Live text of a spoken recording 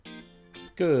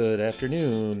Good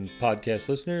afternoon, podcast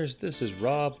listeners. This is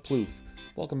Rob Plouffe.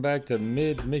 Welcome back to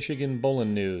Mid-Michigan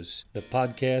Bowling News, the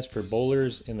podcast for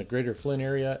bowlers in the greater Flint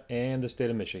area and the state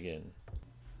of Michigan.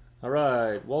 All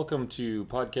right, welcome to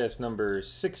podcast number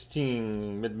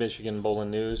 16, Mid-Michigan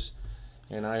Bowling News.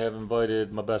 And I have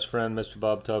invited my best friend, Mr.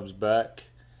 Bob Tubbs, back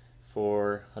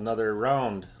for another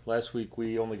round. Last week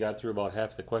we only got through about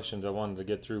half the questions I wanted to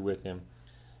get through with him.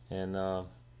 And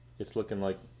it's looking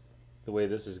like the way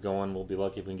this is going, we'll be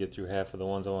lucky if we can get through half of the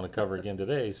ones I want to cover again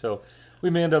today. So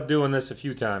we may end up doing this a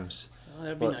few times. Well,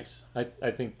 that'd be nice. I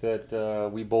think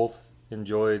that we both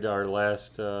enjoyed our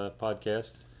last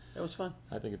podcast. That was fun.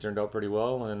 I think it turned out pretty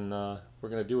well, and we're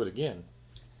going to do it again.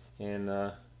 And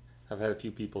I've had a few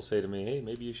people say to me, hey,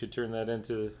 maybe you should turn that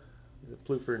into the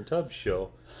Plouffe and Tubbs show.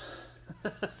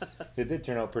 It did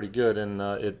turn out pretty good, and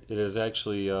it is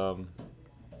actually on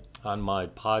my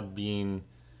Podbean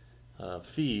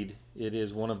feed. It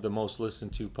is one of the most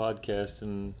listened to podcasts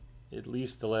in at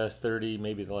least the last 30,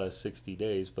 maybe the last 60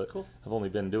 days, but cool. I've only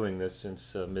been doing this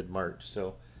since mid-March,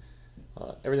 so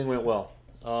everything went well.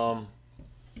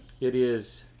 It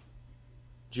is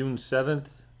June 7th,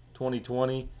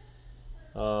 2020.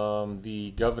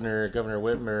 The Governor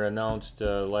Whitmer announced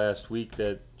last week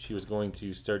that she was going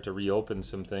to start to reopen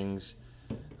some things.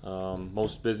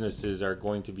 Most businesses are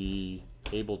going to be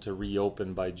able to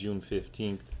reopen by June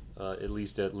 15th. At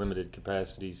least at limited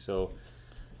capacity. So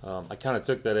I kind of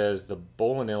took that as the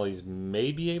bowling alleys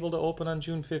may be able to open on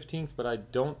June 15th, but I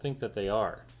don't think that they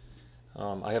are.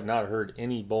 I have not heard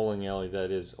any bowling alley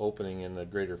that is opening in the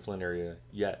greater Flint area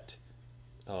yet.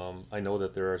 I know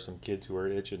that there are some kids who are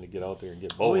itching to get out there and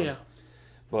get bowling. Oh, yeah.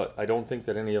 But I don't think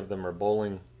that any of them are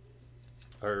bowling,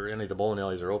 or any of the bowling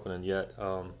alleys are opening yet.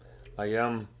 I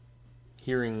am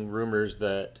hearing rumors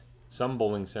that some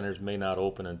bowling centers may not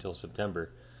open until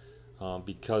September.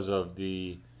 Because of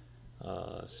the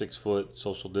 6-foot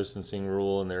social distancing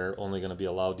rule, and they're only going to be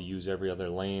allowed to use every other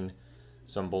lane.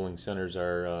 Some bowling centers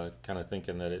are kind of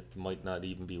thinking that it might not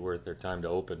even be worth their time to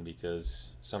open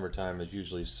because summertime is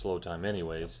usually slow time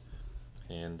anyways.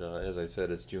 And as I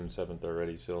said, it's June 7th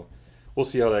already, so we'll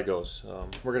see how that goes.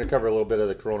 We're going to cover a little bit of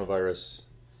the coronavirus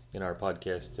in our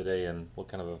podcast today and what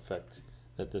kind of effect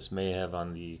that this may have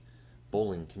on the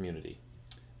bowling community.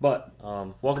 But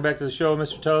welcome back to the show,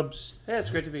 Mr. Tubbs. Yeah,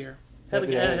 it's great to be here. Had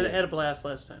a blast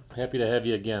last time. Happy to have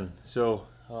you again. So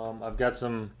I've got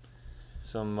some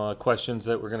questions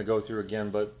that we're going to go through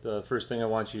again. But the first thing I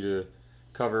want you to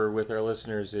cover with our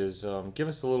listeners is give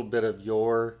us a little bit of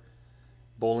your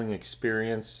bowling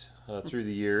experience through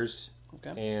the years.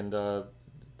 Okay. And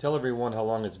tell everyone how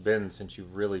long it's been since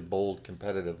you've really bowled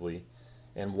competitively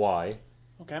and why.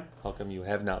 Okay. How come you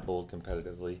have not bowled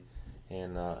competitively?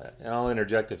 And I'll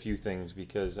interject a few things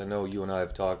because I know you and I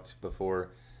have talked before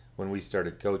when we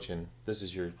started coaching. This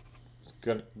is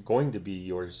going to be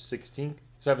your 17th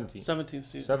season.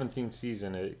 17th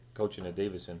season at coaching at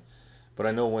Davison. But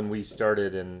I know when we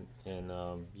started and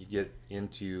you get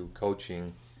into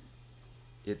coaching,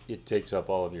 it takes up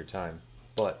all of your time.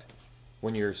 But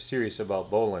when you're serious about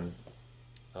bowling,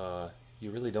 you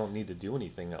really don't need to do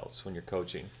anything else when you're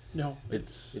coaching. No, it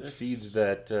feeds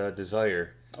that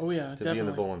desire. Oh yeah, to definitely. be in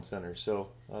the bowling center. So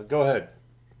go ahead.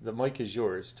 The mic is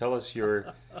yours. Tell us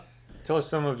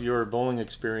some of your bowling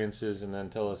experiences, and then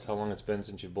tell us how long it's been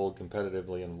since you've bowled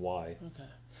competitively and why. Okay.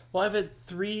 Well, I've had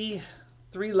three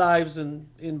lives in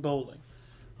bowling.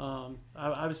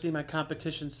 Obviously, my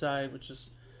competition side, which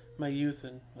is my youth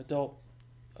and adult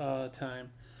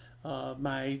time.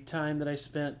 My time that I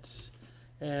spent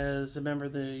as a member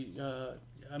of the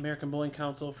American Bowling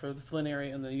Council for the Flint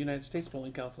area and the United States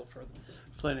Bowling Council for the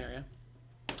Flint area.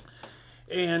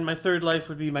 And my third life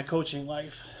would be my coaching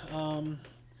life.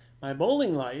 My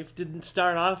bowling life didn't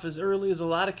start off as early as a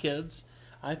lot of kids.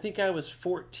 I think I was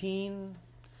 14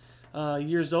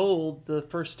 years old the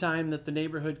first time that the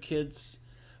neighborhood kids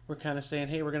were kind of saying,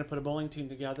 hey, we're going to put a bowling team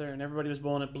together. And everybody was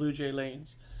bowling at Blue Jay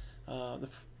Lanes,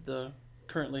 the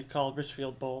currently called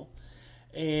Richfield Bowl.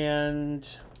 And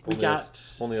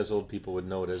only us old people would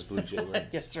know it as Blue Jay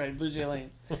Lanes. That's right, Blue Jay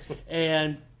Lanes.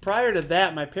 And prior to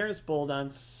that, my parents bowled on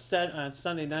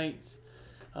Sunday nights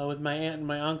with my aunt and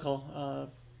my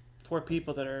uncle. 4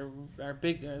 people that are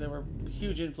big. That were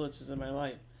huge influences in my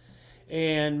life.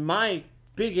 And my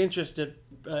big interest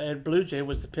at Blue Jay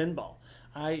was the pinball.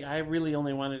 I really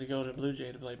only wanted to go to Blue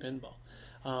Jay to play pinball.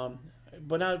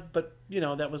 But you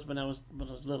know, that was when I was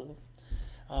little.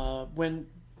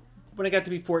 When I got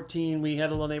to be 14, we had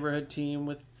a little neighborhood team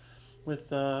with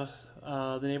the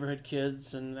neighborhood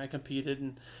kids, and I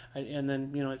competed, and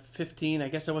then at 15, I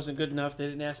guess I wasn't good enough. They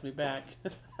didn't ask me back.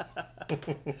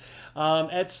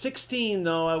 At 16,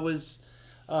 though, I was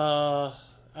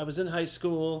I was in high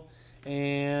school,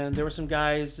 and there were some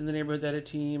guys in the neighborhood that had a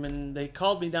team, and they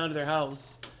called me down to their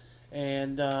house,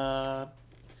 and asked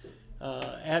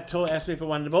me if I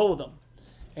wanted to bowl with them,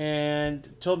 and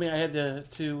told me I had to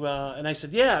and I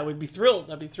said, yeah, I would be thrilled.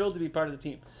 I'd be thrilled to be part of the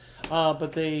team.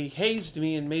 But they hazed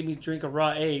me and made me drink a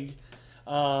raw egg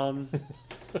to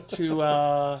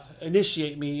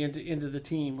initiate me into the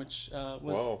team, which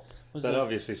Wow. That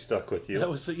obviously stuck with you. That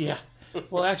was, yeah.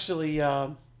 Well, actually,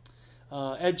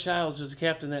 Ed Childs was the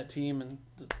captain of that team, and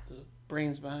the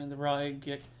brains behind the raw egg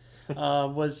kick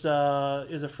is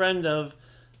a friend of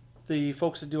the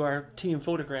folks that do our team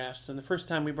photographs. And the first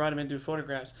time we brought him in to do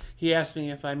photographs, he asked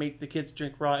me if I make the kids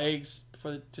drink raw eggs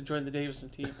to join the Davison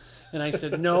team, and I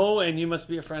said no, and you must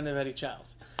be a friend of Eddie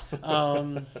Childs.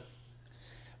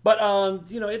 But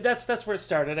that's where it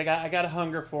started. I got a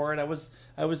hunger for it. I was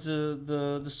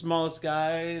the smallest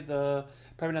guy,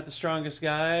 probably not the strongest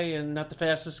guy, and not the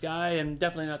fastest guy, and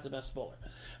definitely not the best bowler.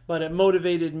 But it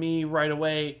motivated me right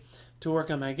away to work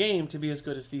on my game to be as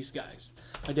good as these guys.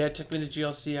 My dad took me to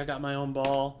GLC. I got my own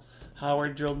ball.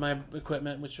 Howard drilled my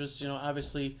equipment, which was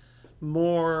obviously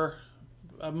more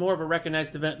of a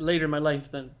recognized event later in my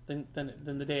life than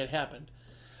the day it happened.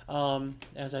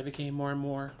 As I became more and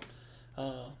more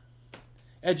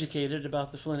educated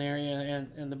about the Flint area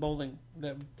and the bowling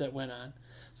that went on.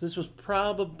 So this would have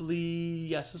probably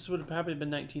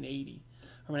been 1980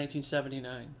 or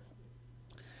 1979.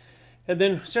 And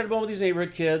then started bowling with these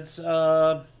neighborhood kids.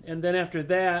 And then after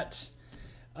that,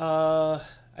 I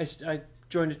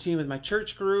joined a team with my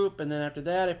church group. And then after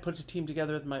that, I put a team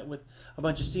together with a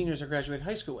bunch of seniors I graduated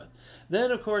high school with.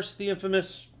 Then, of course, the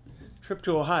infamous trip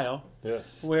to Ohio.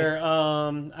 Yes. Where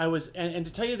I was, and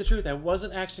to tell you the truth, I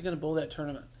wasn't actually going to bowl that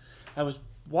tournament. I was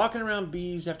walking around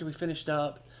Bees after we finished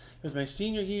up. It was my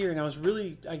senior year, and I was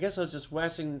just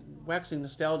waxing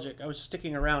nostalgic. I was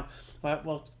sticking around.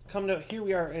 Well, here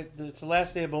we are. It's the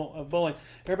last day of bowling.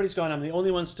 Everybody's gone. I'm the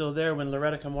only one still there when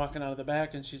Loretta come walking out of the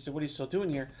back, and she said, "What are you still doing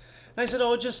here?" And I said,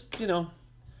 "Oh, just,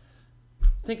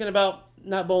 thinking about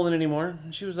not bowling anymore."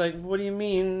 And she was like, "What do you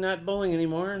mean, not bowling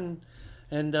anymore?"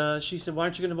 And she said, "Why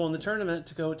aren't you going to bowl in the tournament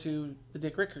to go to the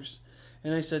Dick Rickers?"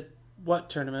 And I said, "What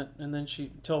tournament?" And then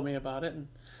she told me about it, and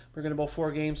we're going to bowl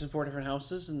 4 games in 4 different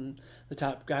houses, and the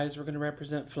top guys were going to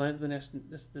represent Flint in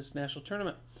this national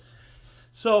tournament.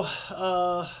 So,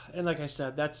 and like I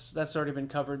said, that's already been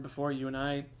covered before. You and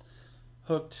I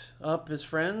hooked up as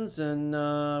friends, and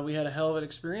we had a hell of an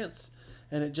experience,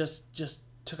 and it just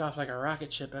took off like a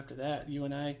rocket ship after that. You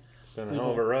and I. It's been a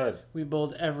hell of a ride. We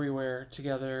bowled everywhere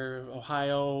together: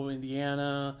 Ohio,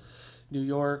 Indiana, New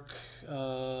York,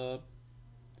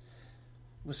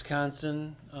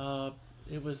 Wisconsin.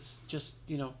 It was just,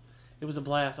 it was a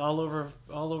blast all over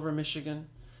Michigan,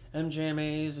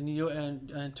 MJMAs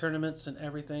and tournaments and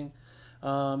everything,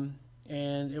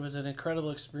 and it was an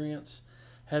incredible experience.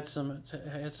 Had some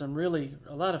really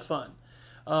a lot of fun.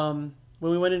 When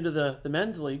we went into the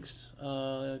men's leagues,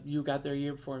 you got there a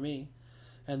year before me,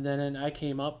 and then I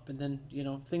came up, and then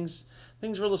things were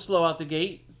a little slow out the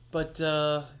gate, but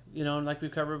like we've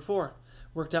covered before,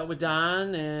 worked out with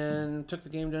Don and took the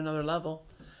game to another level.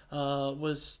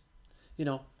 Was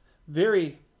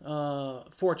very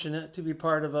fortunate to be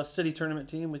part of a city tournament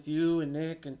team with you and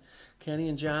Nick and Kenny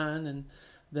and John, and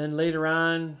then later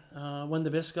on won the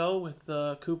Bisco with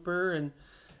Cooper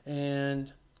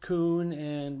and Kuhn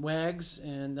and Wags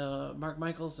and Mark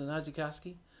Michaels and Ozzie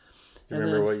Koski. You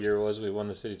remember what year it was we won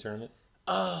the city tournament?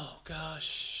 Oh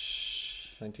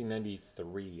gosh,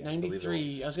 1993.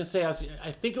 93. I was gonna say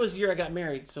I think it was the year I got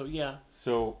married. So yeah.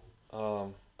 So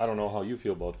I don't know how you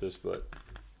feel about this, but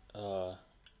I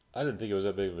didn't think it was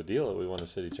that big of a deal that we won the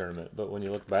city tournament. But when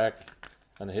you look back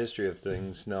on the history of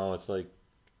things, no, it's like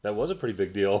that was a pretty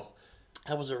big deal.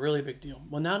 That was a really big deal.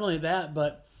 Well, not only that,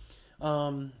 but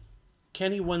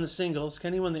Kenny won the singles.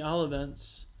 Kenny won the all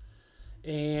events,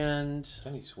 and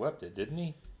Kenny swept it, didn't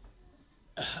he?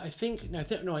 I think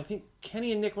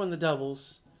Kenny and Nick won the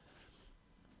doubles.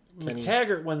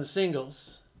 McTaggart won the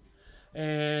singles,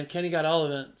 and Kenny got all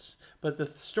events. But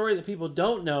the story that people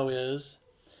don't know is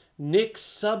Nick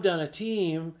subbed on a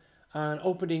team on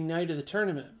opening night of the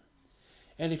tournament,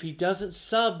 and if he doesn't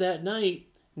sub that night,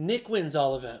 Nick wins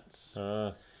all events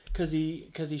because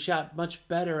he shot much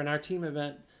better in our team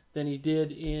event than he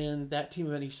did in that team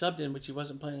event he subbed in, which he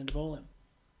wasn't planning to bowl in.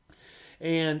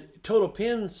 And total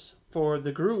pins for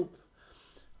the group,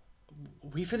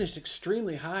 we finished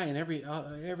extremely high in every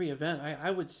event.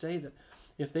 I would say that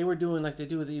if they were doing like they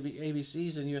do with the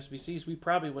ABCs and USBCs, we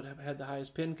probably would have had the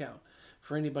highest pin count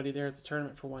for anybody there at the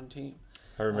tournament for one team.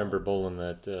 I remember bowling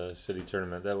that city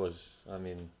tournament. That was,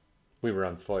 we were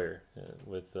on fire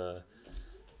with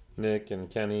Nick and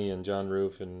Kenny and John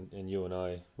Roof and you and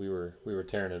I. We were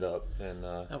tearing it up, and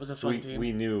That was a fun team.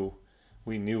 We knew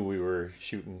we were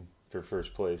shooting for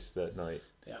first place that night.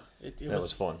 Yeah, that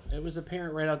was fun. It was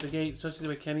apparent right out the gate, especially the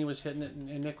way Kenny was hitting it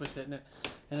and Nick was hitting it.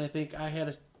 And I think I had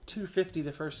a 250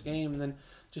 the first game, and then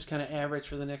just kind of average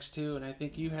for the next two. And I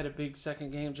think you had a big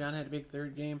second game. John had a big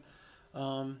third game.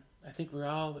 I think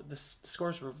the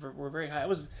scores were very high.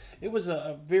 It was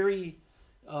a very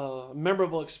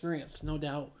memorable experience, no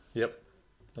doubt. Yep,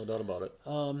 no doubt about it.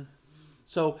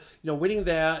 So winning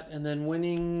that, and then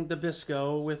winning the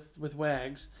Bisco with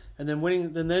Wags, and then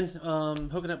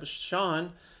hooking up with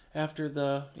Sean after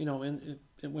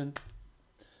when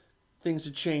things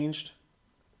had changed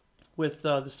with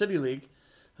the City League.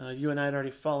 You and I had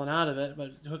already fallen out of it,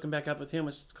 but hooking back up with him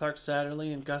was Clark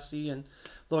Satterley and Gussie and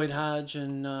Lloyd Hodge,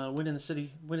 and winning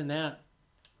that.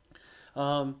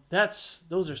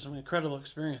 Those are some incredible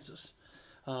experiences,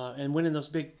 and winning those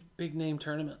big name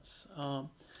tournaments.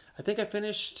 I think I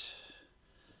finished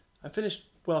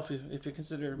well. If you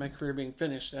consider my career being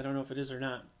finished, I don't know if it is or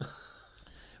not,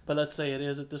 but let's say it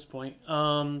is at this point.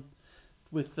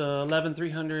 With 11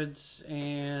 300s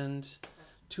and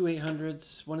 2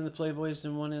 800s, one in the Playboys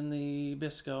and one in the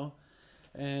Bisco,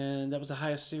 and that was the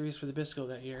highest series for the Bisco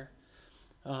that year.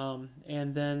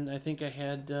 And then I think I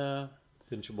had.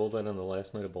 Didn't you bowl that on the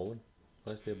last night of bowling?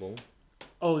 Last day of bowling?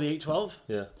 Oh, the 812?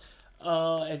 Yeah.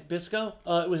 At Bisco,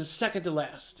 it was second to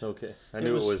last. Okay, I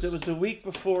knew it was. It was the week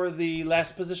before the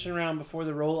last position round before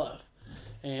the roll off,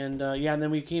 and and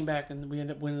then we came back and we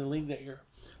ended up winning the league that year.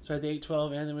 So I had the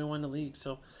 812, and then we won the league.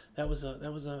 So that was a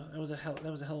hell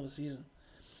of a season.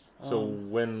 So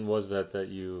when was that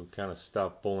you kind of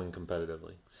stopped bowling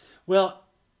competitively? Well,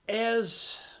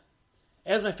 as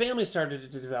my family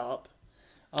started to develop,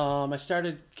 I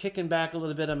started kicking back a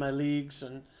little bit on my leagues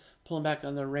and pulling back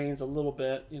on the reins a little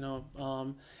bit,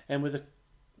 and with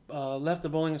left the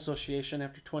bowling association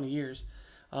after 20 years,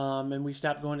 and we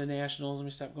stopped going to nationals and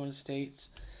we stopped going to states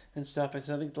and stuff. I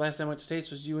think the last time I went to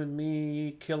states was you and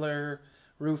me, Killer,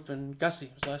 Roof, and Gussie.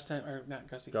 It was the last time, or not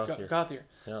Gussie, Gauthier.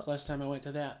 Yeah. It was the last time I went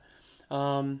to that,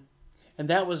 and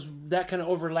that kind of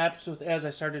overlaps with as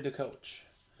I started to coach.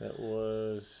 That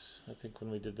was, I think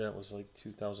when we did that was like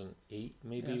 2008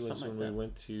 maybe, was when we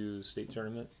went to state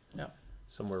tournament. Yeah.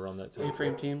 Somewhere around that time.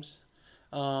 A-frame teams.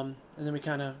 And then we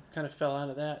kind of fell out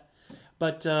of that.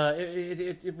 But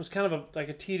it was kind of like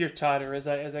a teeter-totter. As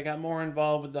I got more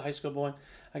involved with the high school bowling,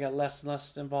 I got less and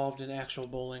less involved in actual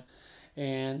bowling.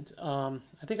 And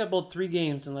I think I bowled 3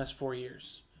 games in the last 4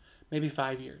 years, maybe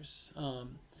 5 years.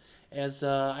 As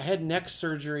I had neck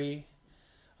surgery,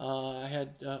 I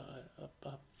had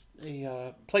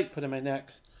a plate put in my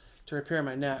neck to repair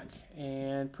my neck.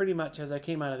 And pretty much as I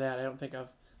came out of that,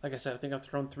 like I said, I think I've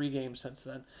thrown 3 games since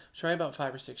then. Try about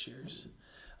 5 or 6 years.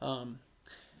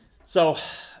 So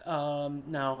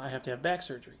now I have to have back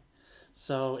surgery.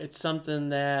 So it's something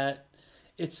that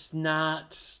it's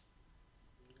not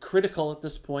critical at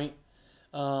this point.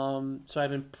 So I've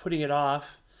been putting it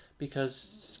off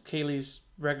because Kaylee's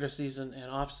regular season and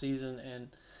off season, and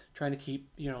trying to keep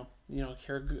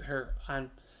her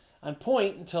on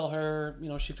point until her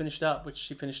she finished up, which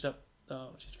she finished up.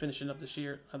 She's finishing up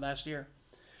last year.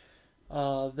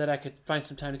 That I could find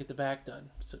some time to get the back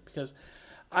done. So, because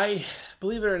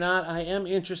believe it or not, I am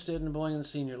interested in bowling in the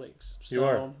senior leagues. So, you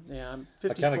are? Yeah, I'm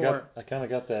 54. I kind of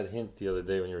got that hint the other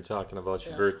day when you were talking about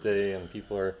your birthday, and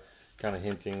people are kind of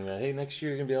hinting that, hey, next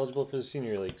year you're going to be eligible for the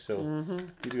senior league. So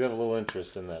you do have a little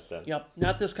interest in that then. Yep.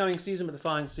 Not this coming season, but the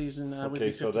following season would be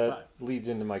 55. So that leads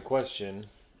into my question.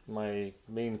 My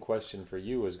main question for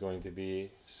you is going to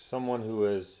be, someone who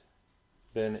has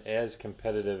been as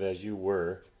competitive as you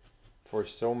were for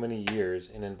so many years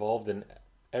and involved in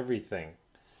everything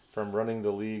from running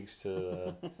the leagues to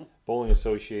the bowling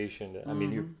association. I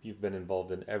mean, you've been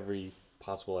involved in every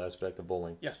possible aspect of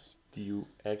bowling. Yes. Do you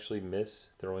actually miss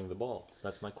throwing the ball?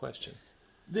 That's my question.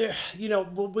 There,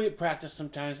 we'll be at practice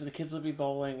sometimes, and the kids will be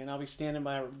bowling, and I'll be standing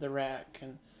by the rack,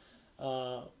 and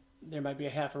there might be a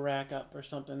half a rack up or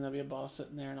something. There'll be a ball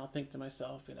sitting there, and I'll think to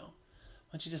myself, why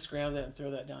don't you just grab that and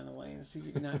throw that down the lane and see if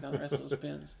you can knock down the rest of those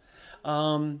pins.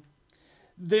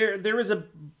 There is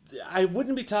I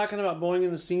wouldn't be talking about bowling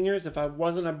in the seniors if I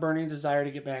wasn't a burning desire to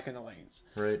get back in the lanes.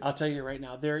 Right. I'll tell you right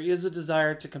now, there is a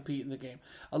desire to compete in the game.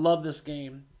 I love this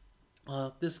game.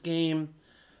 This game,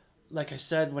 like I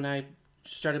said, when I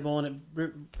started bowling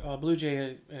at Blue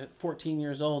Jay at 14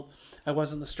 years old, I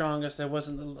wasn't the strongest. I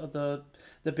wasn't the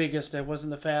biggest. I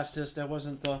wasn't the fastest. I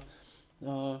wasn't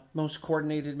the most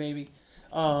coordinated, maybe.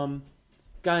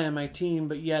 guy on my team,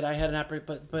 but yet I had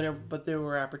but there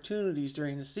were opportunities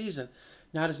during the season,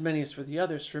 not as many as for the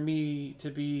others, for me to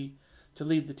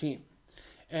lead the team,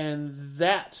 and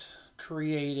that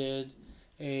created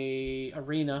a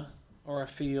arena or a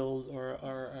field or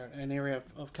an area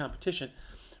of competition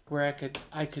where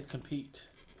I could compete.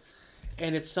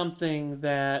 And it's something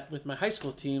that with my high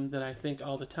school team that I think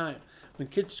all the time. When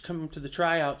kids come to the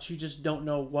tryouts, you just don't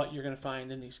know what you're going to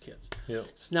find in these kids. Yep.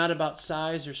 It's not about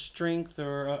size or strength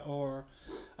or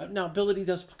now ability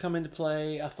does come into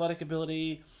play. Athletic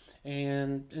ability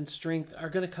and strength are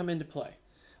going to come into play.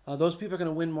 Those people are going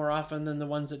to win more often than the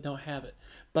ones that don't have it.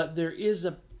 But there is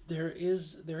an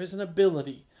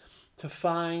ability to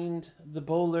find the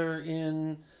bowler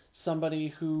in somebody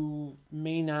who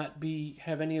may not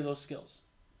have any of those skills.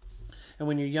 And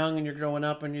when you're young and you're growing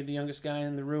up and you're the youngest guy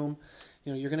in the room,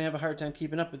 you're going to have a hard time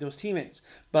keeping up with those teammates.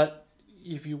 But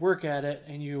if you work at it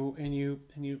and you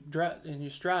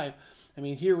strive, I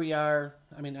mean, here we are.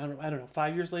 I mean, I don't know.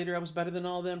 5 years later, I was better than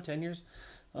all of them. 10 years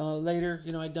later,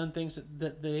 I'd done things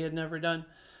that they had never done.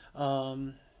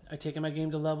 I'd taken my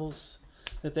game to levels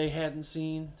that they hadn't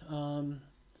seen, but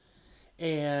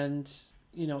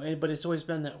it's always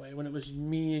been that way. When it was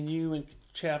me and you and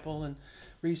Chappell and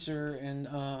Reeser and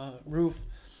Roof,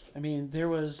 I mean, there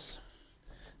was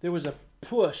a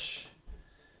push.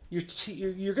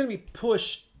 You're going to be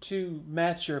pushed to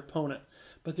match your opponent,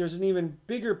 but there's an even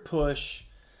bigger push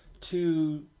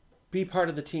to be part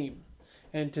of the team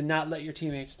and to not let your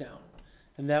teammates down.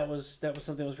 And that was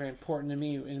something that was very important to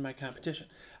me in my competition.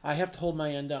 I have to hold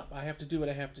my end up. I have to do what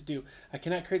I have to do. I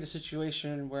cannot create a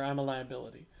situation where I'm a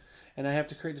liability. And I have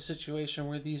to create a situation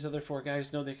where these other four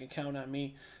guys know they can count on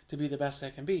me to be the best I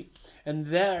can be. And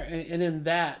in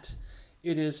that,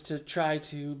 it is to try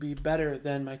to be better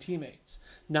than my teammates.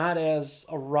 Not as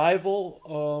a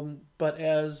rival, but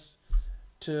as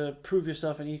to prove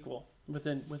yourself an equal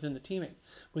within the teammate,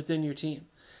 within your team.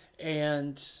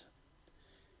 And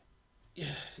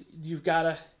you've got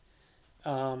to...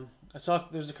 I saw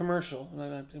there's a commercial,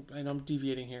 and I know I'm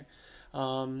deviating here.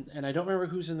 And I don't remember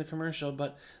who's in the commercial,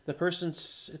 but it's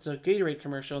a Gatorade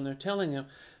commercial, and they're telling him,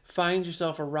 find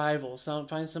yourself a rival.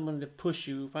 Find someone to push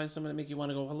you. Find someone to make you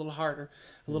want to go a little harder,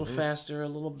 a little faster, a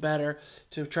little better,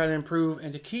 to try to improve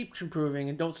and to keep improving,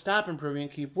 and don't stop improving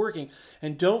and keep working.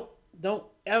 And don't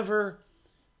ever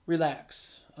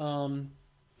relax. And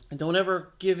don't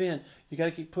ever give in. You got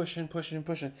to keep pushing.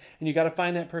 And you got to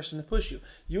find that person to push you.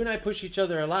 You and I push each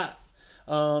other a lot.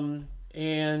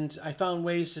 And I found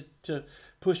ways to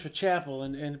push with Chappell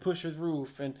and push with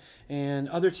Roof and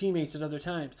other teammates at other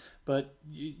times. But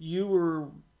you were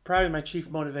probably my chief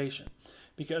motivation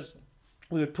because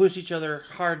we would push each other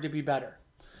hard to be better.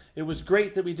 It was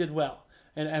great that we did well.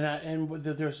 And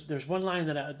there's one line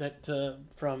that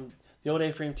from the old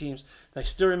A-frame teams that I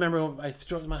still remember. I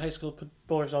throw it to my high school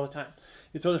bowlers all the time.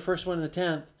 You throw the first one in the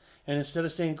 10th, and instead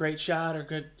of saying great shot or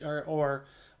good or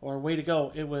way to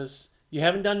go, it was, you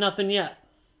haven't done nothing yet.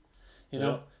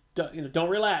 Don't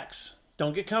relax.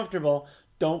 Don't get comfortable.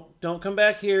 Don't come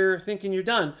back here thinking you're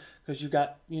done, because you've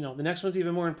got, the next one's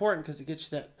even more important because it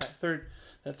gets you that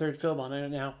third fill ball.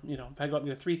 Now, if I go up and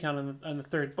get a 3 count on the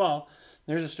third ball,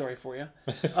 there's a story for you.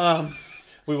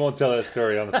 We won't tell that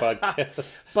story on the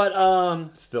podcast. But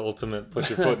it's the ultimate put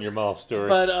your foot in your mouth story.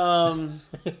 But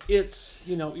it's,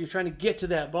 you're trying to get to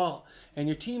that ball, and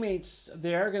your teammates,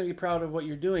 they are going to be proud of what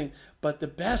you're doing. But the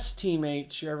best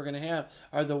teammates you're ever going to have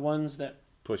are the ones that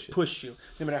push you.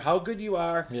 No matter how good you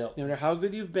are, no matter how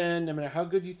good you've been, no matter how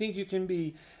good you think you can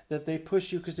be, that they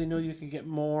push you because they know you can get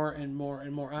more and more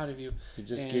and more out of you. You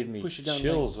just gave me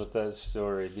chills with that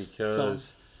story,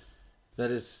 because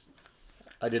that is...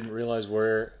 I didn't realize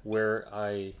where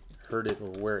I heard it or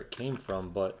where it came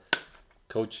from, but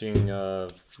coaching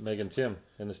Megan Tim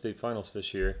in the state finals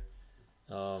this year,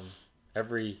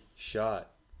 every shot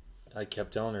I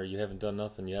kept telling her, you haven't done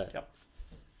nothing yet. Yep.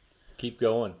 Keep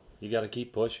going. You got to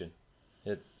keep pushing.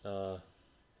 It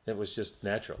was just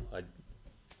natural. I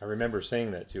remember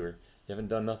saying that to her. You haven't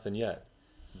done nothing yet.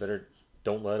 Better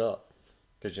don't let up,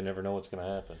 because you never know what's going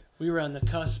to happen. We were on the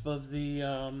cusp of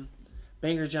the...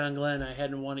 Bangor John Glenn. I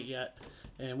hadn't won it yet,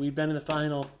 and we'd been in the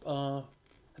final I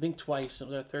think twice. It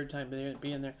was our third time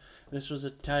being there. This was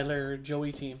a Tyler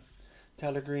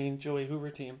Green, Joey Hoover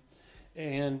team,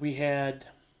 and we had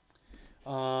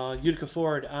Utica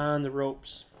Ford on the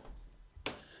ropes,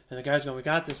 and the guys going, we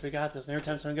got this. And every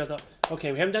time someone goes up,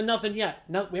 okay, we haven't done nothing yet.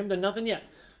 We haven't done nothing yet.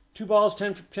 2 balls,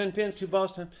 10 pins, 2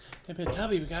 balls, 10 pins.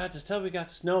 Tubby, we got this.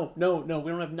 No, we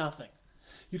don't have nothing.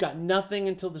 You got nothing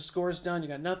until the score's done. You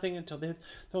got nothing until they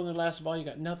throw their last ball. You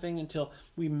got nothing until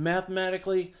we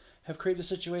mathematically have created a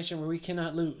situation where we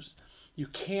cannot lose. You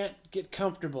can't get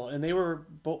comfortable. And they were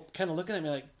both kind of looking at me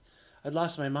like I'd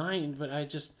lost my mind, but I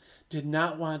just did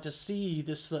not want to see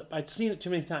this slip. I'd seen it too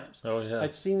many times. Oh yeah.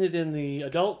 I'd seen it in the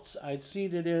adults. I'd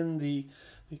seen it in the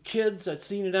kids. I'd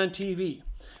seen it on TV.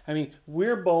 I mean,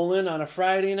 we're bowling on a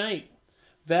Friday night.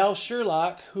 Val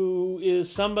Sherlock, who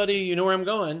is somebody, you know where I'm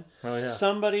going. Oh yeah.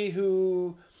 Somebody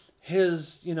who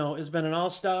has been an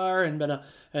all-star and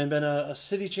been a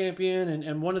city champion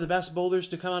and one of the best bowlers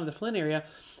to come out of the Flint area,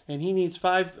 and he needs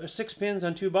 5 or 6 pins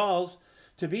on 2 balls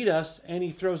to beat us, and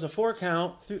he throws a 4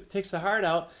 count, takes the heart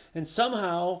out, and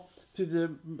somehow through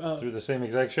the same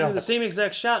exact shot. through the same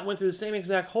exact shot, went through the same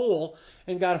exact hole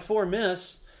and got a 4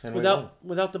 miss. And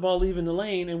without the ball leaving the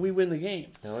lane, and we win the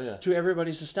game. Oh yeah. To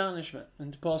everybody's astonishment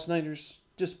and to Paul Snyder's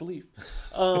disbelief,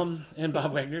 and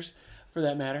Bob Wagner's, for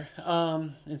that matter.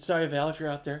 And sorry, Val, if you're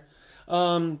out there,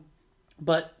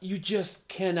 but you just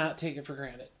cannot take it for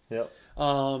granted. Yep.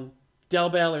 Del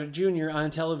Ballard Jr. on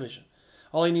television,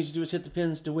 all he needs to do is hit the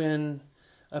pins to win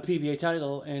a PBA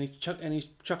title, and he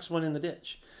chucks one in the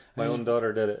ditch. My own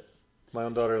daughter did it. My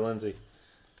own daughter, Lindsay.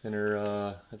 In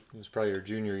her, it was probably her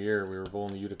junior year. We were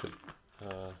bowling the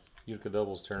Utica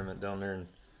doubles tournament down there in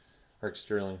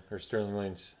Sterling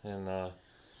Lanes, and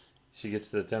she gets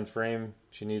to the 10th frame.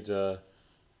 She needs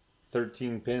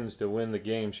 13 pins to win the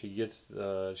game. She leaves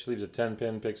a 10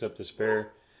 pin, picks up the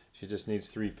spare. She just needs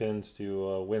 3 pins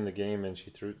to win the game, and she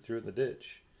threw it in the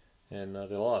ditch, and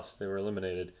they lost. They were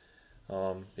eliminated.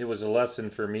 It was a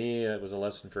lesson for me. It was a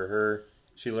lesson for her.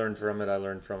 She learned from it. I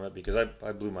learned from it because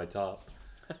I blew my top.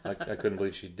 I couldn't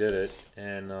believe she did it,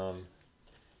 and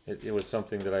it was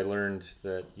something that I learned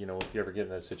that if you ever get in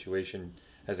that situation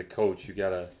as a coach, you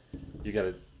gotta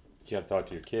talk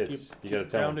to your kids. You gotta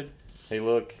tell them, hey,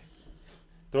 look,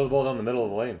 throw the ball down the middle of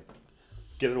the lane,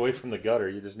 get it away from the gutter.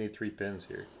 You just need 3 pins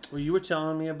here. Well, you were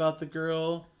telling me about the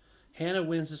girl, Hannah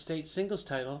wins the state singles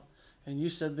title, and you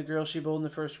said the girl she bowled in the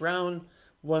first round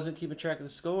wasn't keeping track of the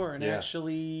score and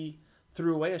actually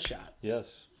threw away a shot.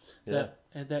 Yes. Yeah.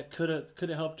 That could have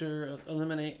helped her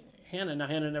eliminate Hannah. Now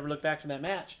Hannah never looked back from that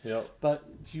match. Yep. But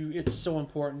it's so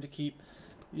important to keep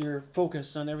your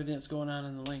focus on everything that's going on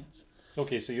in the lanes.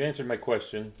 Okay, so you answered my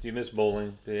question. Do you miss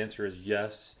bowling? The answer is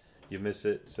yes. You miss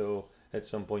it. So at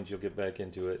some point you'll get back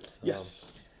into it.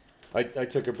 Yes. I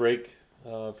took a break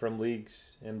from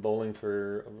leagues and bowling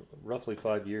for roughly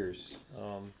 5 years.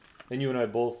 And you and I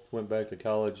both went back to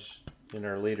college in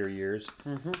our later years,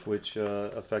 which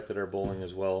affected our bowling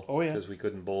as well. Oh, yeah. Because we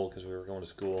couldn't bowl because we were going to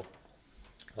school.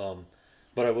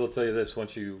 But I will tell you this,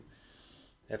 after you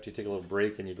take a little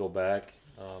break and you go back,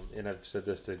 and I've said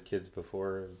this to kids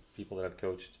before, people that I've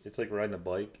coached, it's like riding a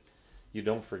bike. You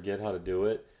don't forget how to do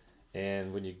it.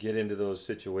 And when you get into those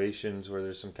situations where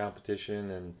there's some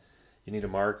competition and you need a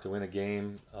mark to win a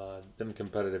game, them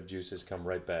competitive juices come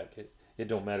right back. It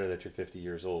don't matter that you're 50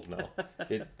 years old now.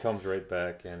 It comes right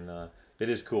back, and it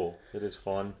is cool. It is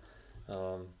fun.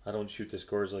 I don't shoot the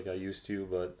scores like I used to,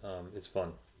 but it's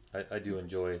fun. I do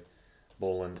enjoy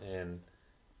bowling, and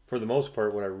for the most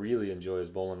part, what I really enjoy is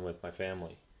bowling with my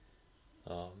family.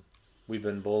 We've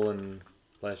been bowling.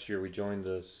 Last year, we joined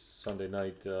the Sunday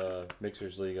night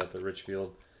Mixers League up at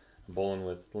Richfield, bowling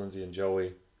with Lindsay and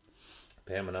Joey,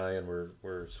 Pam and I, and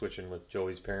we're switching with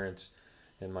Joey's parents.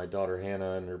 And my daughter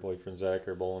Hannah and her boyfriend Zach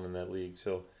are bowling in that league.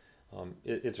 So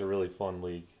it's a really fun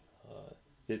league.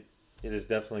 It is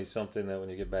definitely something that when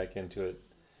you get back into it,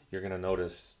 you're going to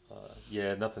notice,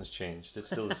 nothing's changed. It's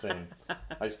still the same.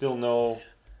 I still know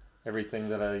everything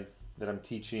that I'm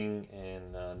teaching,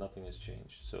 and nothing has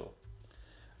changed. So,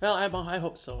 well, I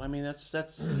hope so. I mean, that's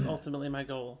ultimately my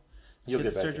goal. To get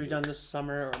the surgery done this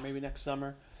summer or maybe next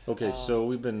summer. Okay, so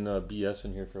we've been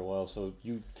BSing here for a while, so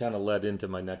you kind of led into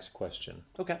my next question.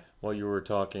 Okay. While you were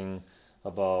talking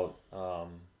about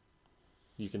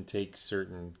you can take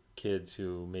certain kids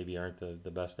who maybe aren't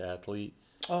the best athlete.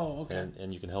 Oh, okay.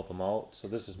 And you can help them out. So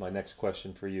this is my next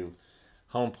question for you.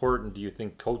 How important do you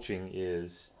think coaching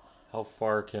is? How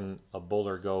far can a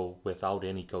bowler go without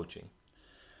any coaching?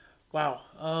 Wow.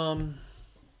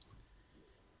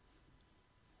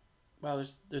 Wow,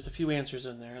 there's a few answers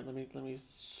in there. Let me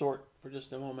sort for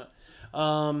just a moment.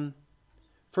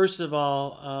 First of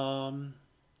all,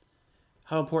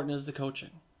 how important is the coaching?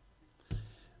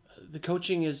 The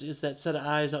coaching is that set of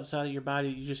eyes outside of your body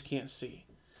that you just can't see.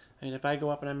 I mean, if I go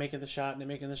up and I'm making the shot and I'm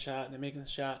making the shot and I'm making the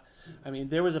shot, I mean,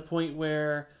 there was a point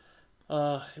where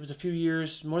it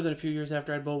was more than a few years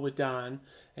after I'd bowled with Don,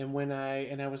 and when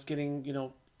I was getting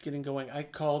going, I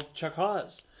called Chuck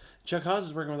Hawes. Chuck Hawes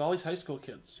is working with all these high school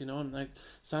kids, and I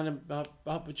signed him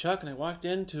up with Chuck, and I walked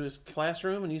into his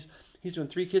classroom, and he's doing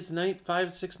 3 kids a night,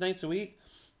 5, 6 nights a week.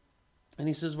 And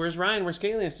he says, "Where's Ryan? Where's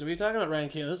Kaylee?" I said, "What are you talking about, Ryan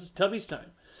and Kaylee? This is Tubby's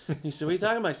time." He said, "What are you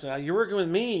talking about?" I said, "You're working with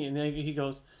me." And he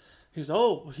goes,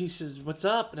 "Oh," he says, "What's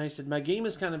up?" And I said, "My game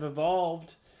has kind of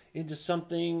evolved into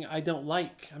something I don't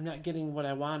like. I'm not getting what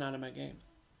I want out of my game."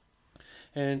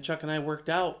 And Chuck and I worked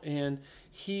out, and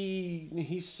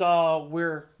he saw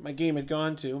where my game had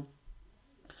gone to,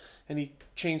 and he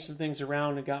changed some things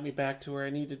around and got me back to where I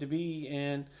needed to be,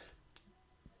 and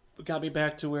got me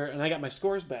back to where, and I got my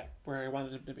scores back where I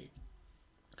wanted them to be.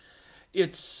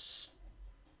 It's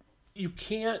You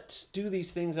can't do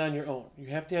these things on your own. You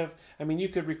have to have. I mean, you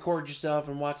could record yourself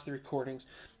and watch the recordings.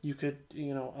 You could,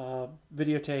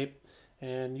 videotape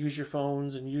and use your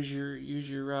phones and use your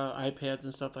iPads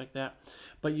and stuff like that.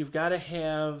 But you've got to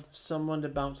have someone to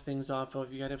bounce things off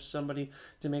of. You got to have somebody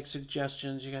to make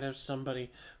suggestions. You got to have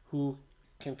somebody who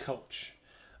can coach,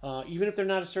 even if they're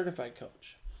not a certified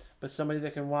coach, but somebody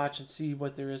that can watch and see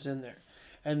what there is in there.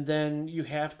 And then you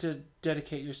have to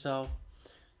dedicate yourself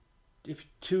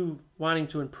to wanting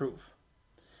to improve.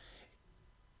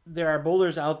 There are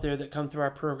bowlers out there that come through our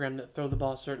program that throw the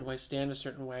ball a certain way, stand a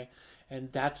certain way,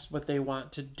 and that's what they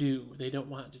want to do. They don't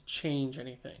want to change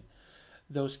anything.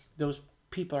 Those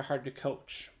people are hard to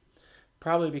coach.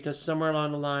 Probably because somewhere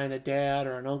along the line, a dad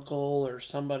or an uncle or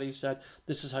somebody said,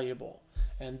 "This is how you bowl,"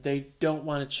 and they don't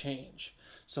want to change.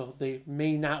 So they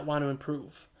may not want to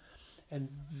improve, and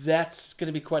that's going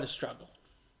to be quite a struggle.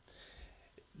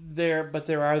 But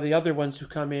there are the other ones who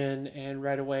come in and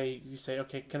right away you say,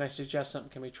 "Okay, can I suggest something?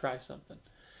 Can we try something?"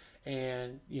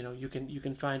 And you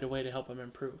can find a way to help them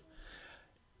improve.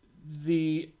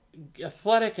 The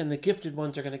athletic and the gifted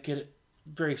ones are going to get it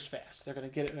very fast. They're going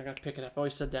to get it and they're going to pick it up. I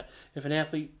always said that if an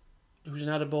athlete who's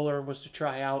not a bowler was to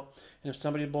try out, and if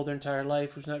somebody bowled their entire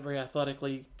life who's not very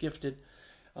athletically gifted,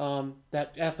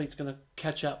 that athlete's going to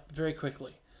catch up very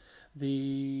quickly.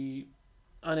 The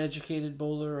uneducated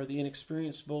bowler or the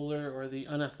inexperienced bowler or the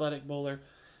unathletic bowler,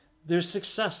 there's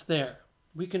success there.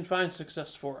 We can find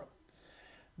success for them.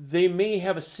 They may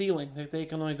have a ceiling that they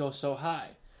can only go so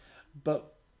high,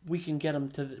 but we can get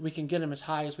them as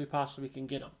high as we possibly can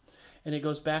get them. And it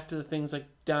goes back to the things like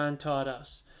Don taught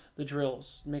us, the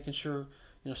drills, making sure,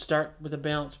 start with a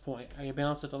balance point. Are you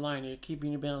balanced at the line? Are you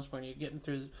keeping your balance point? Are you getting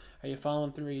through? Are you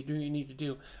following through? Are you doing what you need to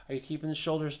do? Are you keeping the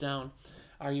shoulders down?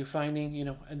 Are you finding,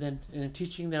 and then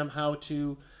teaching them how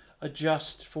to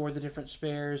adjust for the different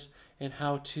spares and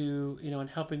how to, and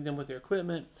helping them with their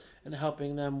equipment and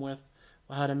helping them with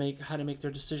how to make their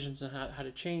decisions and how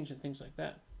to change and things like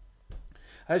that.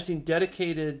 I've seen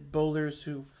dedicated bowlers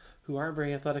who aren't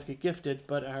very athletically gifted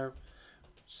but are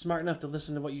smart enough to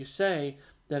listen to what you say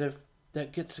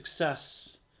that get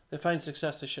success, that find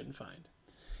success they shouldn't find.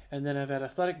 And then I've had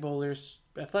athletic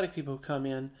people who come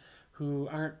in who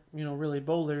aren't, really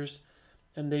bowlers,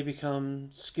 and they become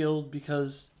skilled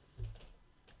because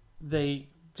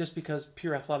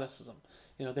pure athleticism.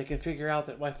 They can figure out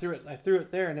that, well, I threw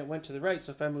it there and it went to the right,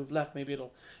 so if I move left, maybe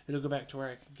it'll go back to where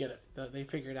I could get it. They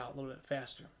figure it out a little bit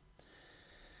faster.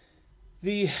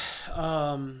 The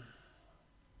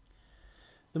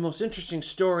most interesting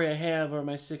story I have over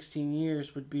my 16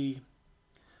 years would be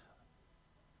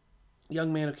a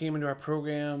young man who came into our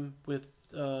program with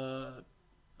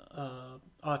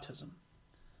autism.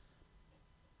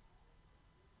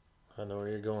 I know where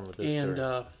you're going with this, and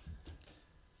sir.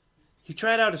 He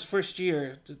tried out his first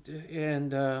year,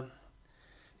 and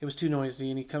it was too noisy.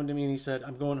 And he come to me and he said,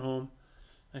 "I'm going home."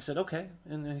 I said, "Okay."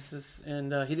 And he says,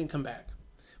 he didn't come back,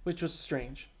 which was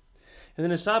strange. And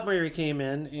then his sophomore year he came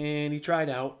in and he tried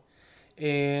out,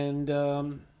 and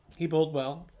he bowled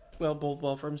well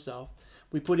for himself.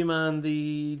 We put him on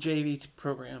the JV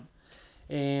program,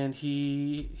 and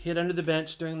he hit under the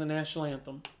bench during the national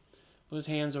anthem with his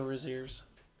hands over his ears.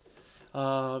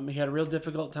 He had a real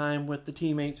difficult time with the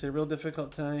teammates, had a real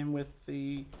difficult time with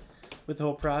the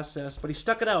whole process, but he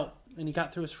stuck it out and he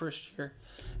got through his first year.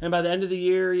 And by the end of the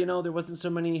year, there wasn't so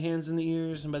many hands in the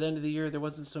ears, and by the end of the year, there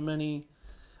wasn't so many.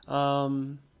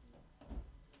 There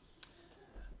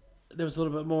was a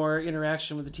little bit more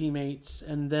interaction with the teammates,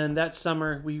 and then that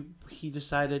summer he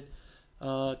decided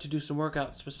to do some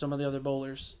workouts with some of the other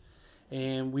bowlers,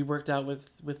 and we worked out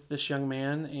with this young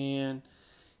man, and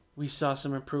we saw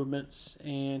some improvements,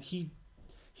 and he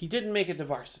didn't make it to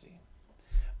varsity,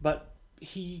 but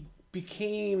he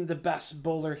became the best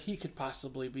bowler he could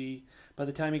possibly be by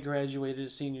the time he graduated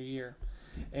his senior year.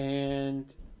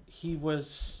 And he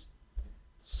was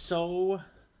so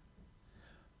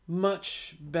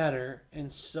much better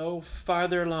and so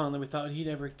farther along than we thought he'd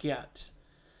ever get.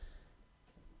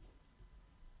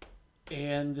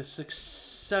 And the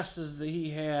successes that he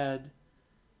had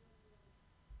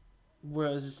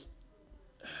was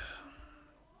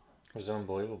It was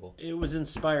unbelievable. It was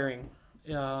inspiring.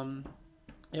 It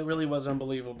really was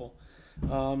unbelievable.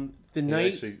 The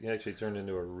night He actually turned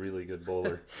into a really good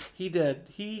bowler. he did,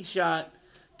 he shot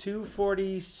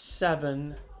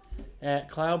 247 at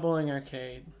Cloud Bowling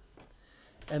Arcade,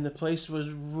 and the place was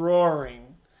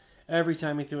roaring every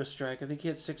time he threw a strike. I think he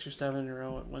had 6 or 7 in a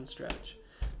row at one stretch.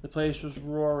 The place was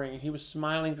roaring. He was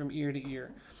smiling from ear to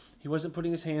ear. He wasn't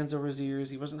putting his hands over his ears.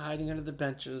 He wasn't hiding under the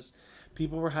benches.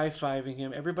 People were high-fiving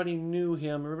him. Everybody knew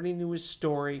him. Everybody knew his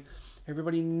story.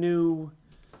 Everybody knew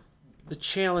the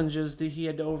challenges that he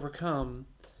had to overcome.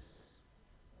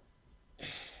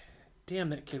 Damn,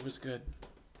 that kid was good.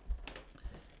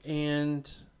 And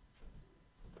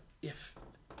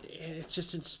it's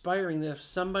just inspiring that if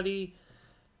somebody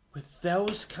with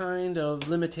those kind of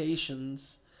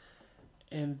limitations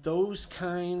and those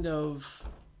kind of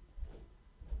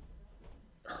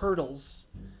hurdles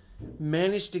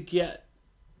managed to get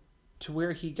to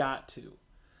where he got to,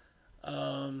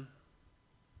 I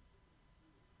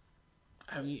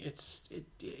mean,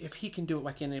 if he can do it,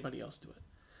 why can't anybody else do it?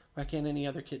 Why can't any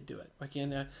other kid do it? Why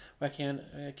can't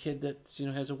a kid that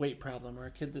has a weight problem, or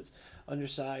a kid that's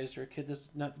undersized, or a kid that's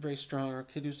not very strong, or a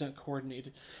kid who's not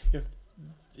coordinated?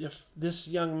 If this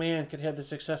young man could have the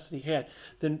success that he had,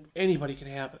 then anybody could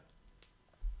have it.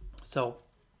 So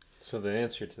the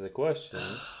answer to the question,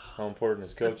 how important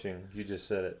is coaching? You just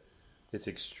said it. It's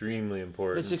extremely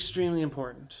important. It's extremely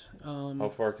important. How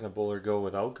far can a bowler go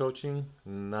without coaching?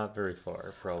 Not very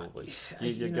far, probably.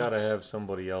 You got to have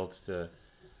somebody else to.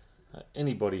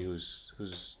 Anybody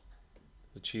who's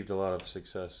achieved a lot of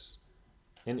success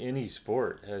in any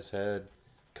sport has had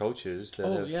coaches that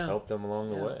have helped them along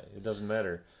the way. It doesn't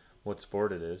matter what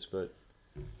sport it is, but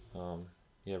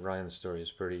Ryan's story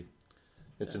is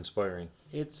it's inspiring.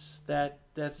 It's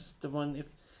that's the one. If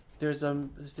there's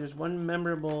one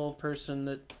memorable person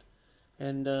that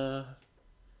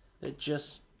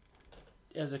just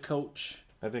as a coach.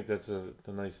 I think that's the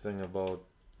nice thing about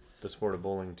the sport of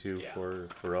bowling too.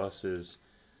 For us is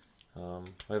I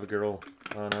have a girl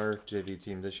on our JV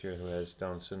team this year who has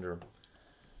Down syndrome.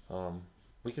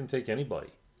 We can take anybody.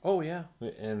 Oh yeah.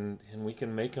 And we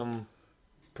can make them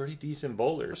pretty decent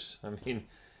bowlers. I mean,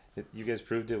 you guys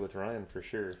proved it with Ryan for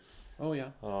sure. Oh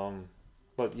yeah.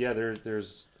 But yeah,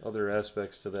 there's other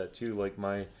aspects to that too. Like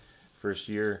my first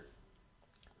year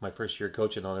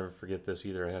coaching, I'll never forget this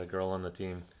either. I had a girl on the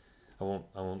team. I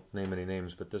won't name any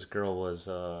names, but this girl was,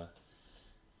 I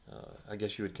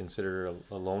guess you would consider her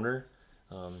a loner.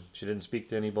 She didn't speak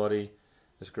to anybody.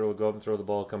 This girl would go up and throw the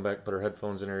ball, come back, put her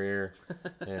headphones in her ear,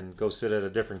 and go sit at a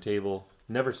different table.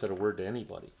 Never said a word to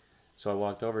anybody. So I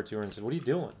walked over to her and said, "What are you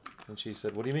doing?" And she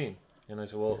said, "What do you mean?" And I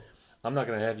said, "Well, I'm not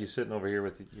going to have you sitting over here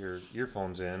with your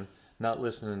earphones in, not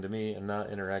listening to me, and not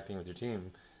interacting with your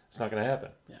team. It's not going to happen.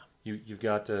 Yeah. You've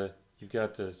got to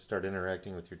start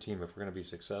interacting with your team if we're going to be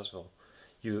successful.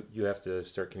 You have to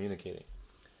start communicating."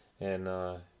 And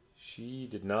she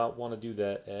did not want to do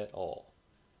that at all.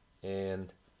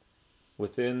 And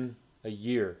within a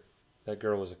year, that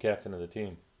girl was a captain of the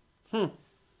team.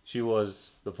 She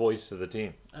was the voice of the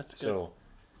team. That's good. So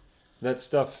that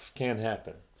stuff can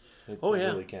happen. It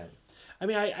really can. I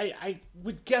mean, I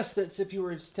would guess that if you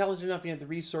were intelligent enough, you had the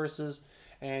resources,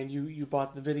 and you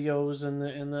bought the videos and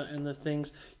the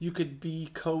things, you could be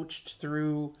coached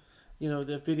through,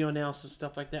 the video analysis,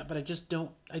 stuff like that. But I just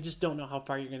don't know how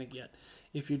far you're going to get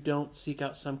if you don't seek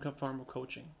out some form of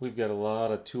coaching. We've got a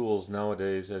lot of tools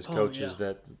nowadays as coaches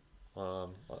that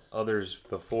others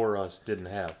before us didn't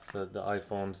have. The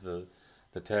iPhones,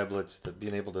 the tablets,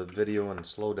 being able to video and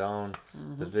slow down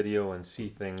the video and see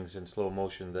things in slow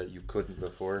motion that you couldn't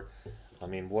before. I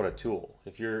mean, what a tool.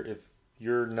 If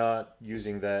you're not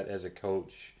using that as a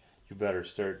coach, you better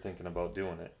start thinking about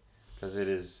doing it, because it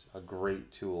is a great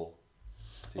tool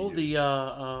to use.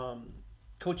 The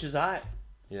Coach's Eye.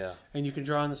 Yeah. And you can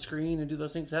draw on the screen and do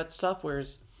those things. That software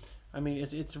is,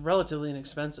 it's relatively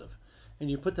inexpensive. And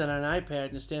you put that on an iPad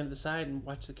and you stand at the side and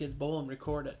watch the kids bowl and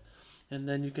record it. And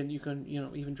then you can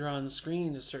even draw on the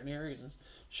screen to certain areas and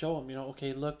show them,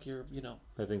 okay, look,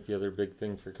 I think the other big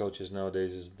thing for coaches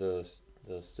nowadays is the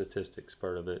statistics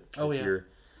part of it. If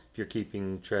you're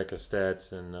keeping track of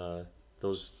stats, and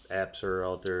those apps are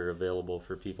out there available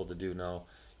for people to do now,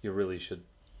 you really should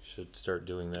start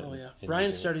doing that. Oh yeah.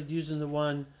 Brian started using the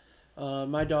one.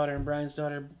 My daughter and Brian's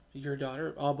daughter, your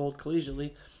daughter, all bowled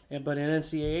collegiately, but in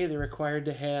NCAA they're required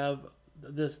to have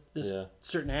this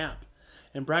certain app.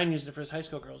 And Brian used it for his high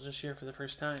school girls this year for the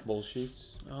first time. Bowl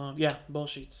sheets? Bowl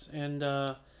sheets. And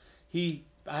he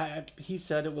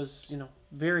said it was,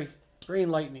 very, very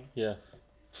enlightening. Yeah.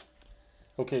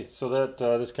 Okay, so that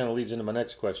this kind of leads into my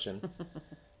next question.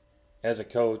 as a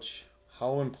coach,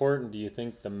 how important do you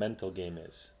think the mental game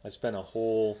is? I spent a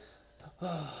whole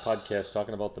podcast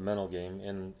talking about the mental game,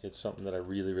 and it's something that I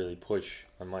really, really push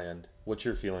on my end. What's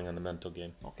your feeling on the mental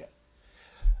game? Okay.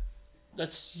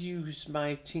 Let's use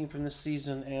my team from this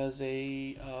season as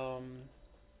a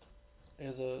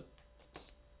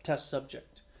test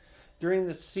subject. During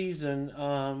the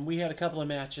season, we had a couple of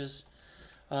matches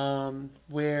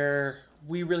where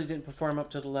we really didn't perform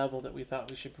up to the level that we thought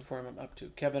we should perform up to.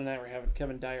 Kevin and I were having,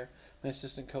 Kevin Dyer, my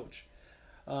assistant coach,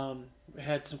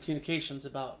 had some communications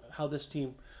about how this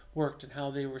team worked and how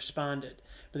they responded.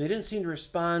 But they didn't seem to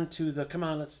respond to the, come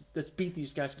on, let's beat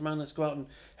these guys. Come on, let's go out and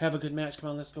have a good match. Come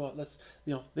on, let's go out.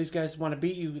 These guys want to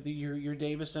beat you. You're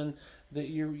Davis, and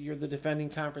you're the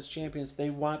defending conference champions. They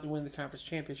want to win the conference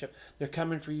championship. They're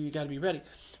coming for you. You got to be ready.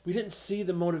 We didn't see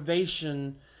the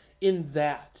motivation in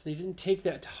that. They didn't take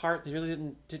that to heart. They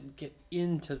really didn't get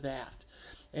into that.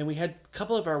 And we had a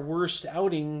couple of our worst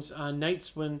outings on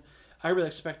nights when I really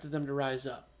expected them to rise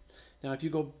up. Now, if you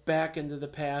go back into the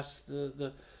past,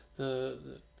 the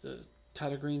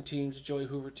Tyler Green teams, Joey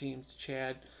Hoover teams,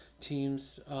 Chad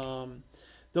teams,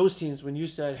 those teams, when you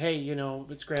said, hey,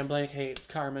 it's Grand Blanc, hey, it's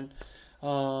Carmen,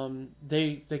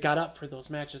 they got up for those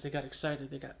matches. They got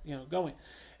excited. They got, going.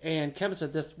 And Kevin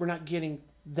said this, we're not getting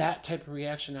that type of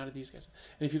reaction out of these guys.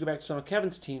 And if you go back to some of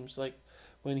Kevin's teams, like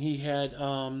when he had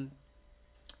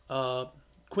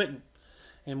Quentin,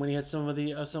 and when he had some of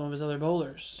his other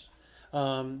bowlers,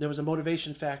 there was a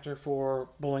motivation factor for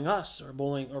bowling us or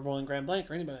bowling Grand Blanc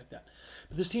or anybody like that.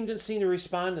 But this team didn't seem to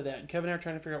respond to that, and Kevin and I were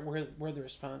trying to figure out where the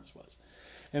response was.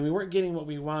 And we weren't getting what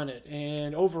we wanted.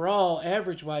 And overall,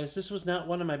 average-wise, this was not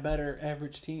one of my better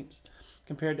average teams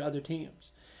compared to other teams.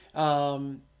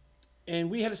 And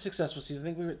we had a successful season. I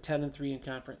think we were at 10-3 in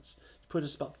conference. Put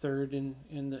us about third in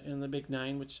the Big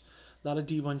Nine, which a lot of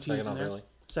D1 teams in there. Valley.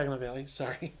 Saginaw Valley,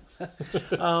 sorry.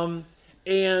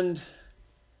 And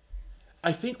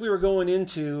I think we were going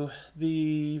into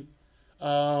the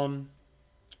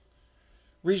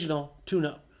regional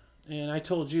tune-up, and I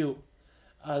told you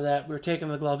that we were taking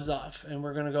the gloves off and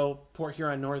we're going to go Port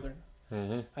Huron Northern.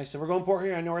 Mm-hmm. I said, we're going Port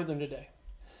Huron Northern today.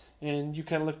 And you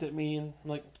kind of looked at me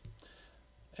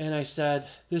and I said,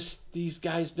 these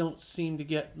guys don't seem to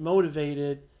get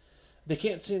motivated. They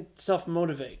can't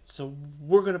self-motivate. So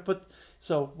we're going to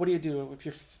so what do you do? If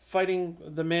you're fighting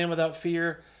the man without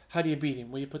fear, how do you beat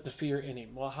him? Well, you put the fear in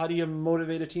him. Well, how do you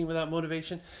motivate a team without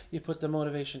motivation? You put the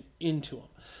motivation into them.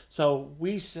 So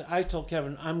I told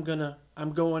Kevin, I'm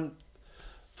going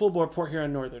full board Port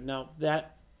Huron Northern. Now,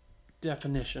 that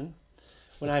definition,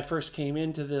 when I first came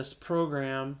into this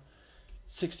program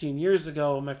 16 years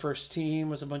ago, my first team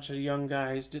was a bunch of young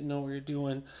guys, didn't know what we were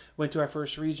doing, went to our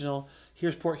first regional.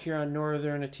 Here's Port Huron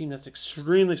Northern, a team that's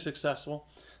extremely successful.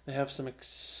 They have some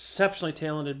exceptionally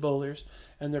talented bowlers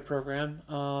in their program.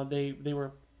 They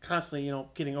were constantly,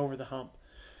 getting over the hump,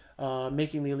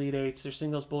 making the Elite Eights. Their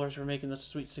singles bowlers were making the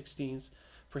Sweet 16s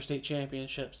for state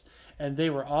championships. And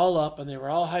they were all up, and they were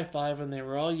all high-fiving, they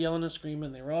were all yelling and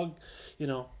screaming. They were all,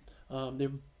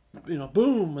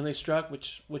 boom when they struck,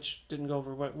 which didn't go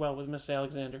over well with Miss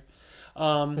Alexander.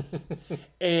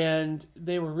 And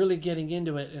they were really getting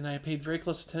into it, and I paid very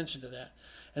close attention to that.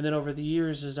 And then over the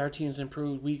years, as our teams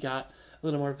improved, we got a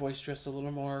little more boisterous, a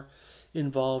little more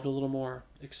involved, a little more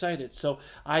excited. So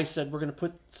I said,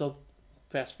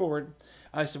 fast forward,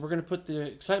 I said, we're going to put the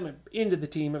excitement into the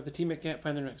team if the teammate can't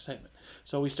find their excitement.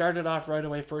 So we started off right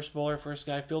away, first bowler, first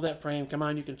guy, fill that frame. Come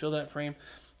on, you can fill that frame.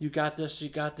 You got this.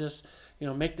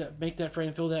 Make that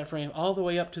frame, fill that frame, all the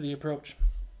way up to the approach.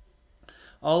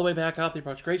 All the way back off the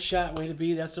approach. Great shot, way to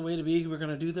be. That's the way to be. We're going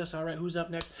to do this. All right, who's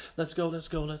up next? Let's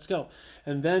go.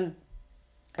 And then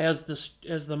as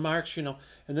the marks, and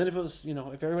then if it was,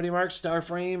 if everybody marks star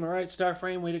frame, all right, star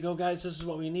frame, way to go, guys. This is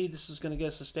what we need. This is going to get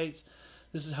us to states.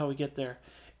 This is how we get there.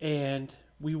 And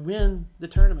we win the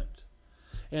tournament.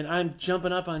 And I'm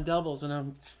jumping up on doubles, and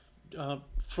I'm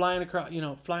flying across,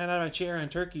 flying out of my chair on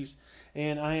turkeys.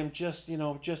 And I am just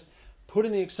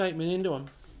putting the excitement into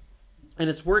them. And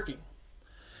it's working.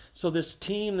 So this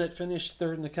team that finished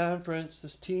third in the conference,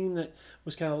 this team that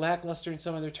was kind of lackluster in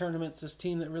some of their tournaments, this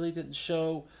team that really didn't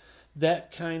show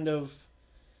that kind of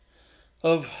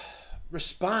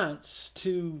response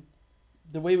to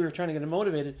the way we were trying to get them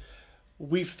motivated,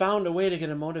 we found a way to get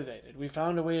them motivated. We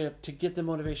found a way to get the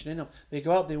motivation in them. They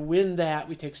go out, they win that.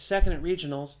 We take second at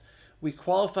regionals. We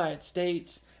qualify at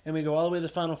states, and we go all the way to the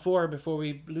Final Four before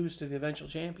we lose to the eventual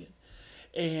champion.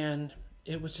 And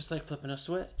it was just like flipping a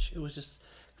switch. It was just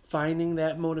finding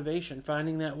that motivation,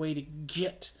 finding that way to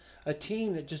get a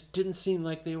team that just didn't seem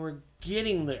like they were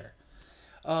getting there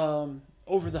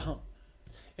over the hump.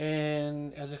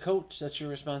 And as a coach, that's your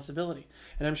responsibility.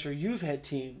 And I'm sure you've had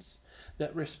teams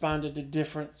that responded to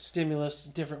different stimulus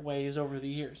different ways over the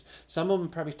years. Some of them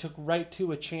probably took right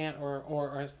to a chant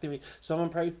or a theory. Some of them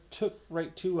probably took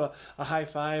right to a high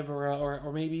five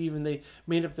or maybe even they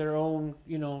made up their own,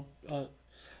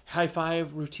 high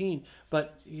five routine.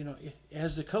 But,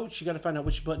 as the coach, you got to find out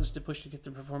which buttons to push to get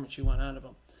the performance you want out of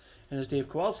them. And as Dave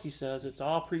Kowalski says, it's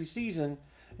all preseason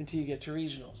until you get to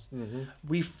regionals. Mm-hmm.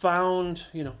 We found,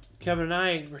 Kevin and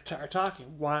I are talking.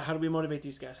 How do we motivate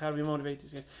these guys? How do we motivate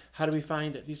these guys? How do we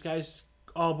find it? These guys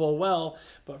all bowl well,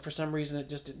 but for some reason it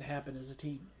just didn't happen as a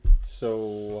team.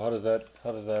 So how does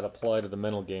that apply to the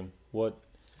mental game? I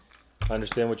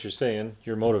understand what you're saying.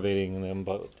 You're motivating them,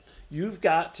 but You've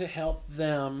got to help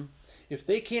them. If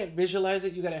they can't visualize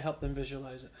it, you got to help them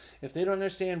visualize it. If they don't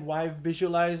understand why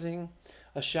visualizing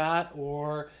a shot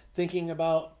or thinking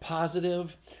about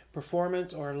positive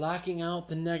performance or locking out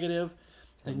the negative,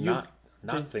 then not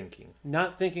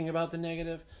thinking about the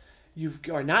negative,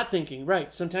 or not thinking,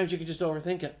 right. Sometimes you can just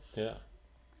overthink it. Yeah.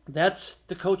 That's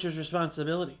the coach's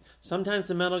responsibility. Sometimes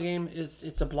the mental game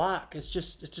it's a block. It's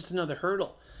just another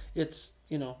hurdle. It's,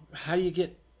 how do you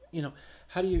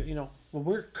when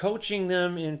we're coaching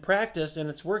them in practice and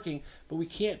it's working, but we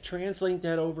can't translate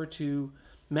that over to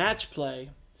match play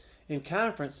in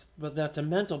conference, but that's a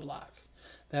mental block.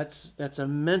 That's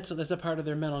a part of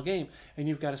their mental game, and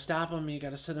you've got to stop them. And you got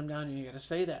to sit them down, and you got to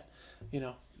say that,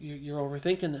 you're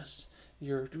overthinking this.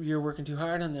 You're working too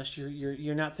hard on this.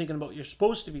 You're not thinking about what you're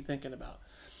supposed to be thinking about.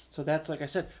 So that's, like I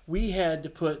said, we had to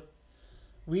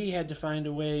find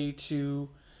a way to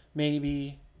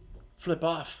maybe flip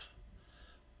off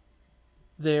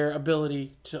their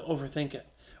ability to overthink it.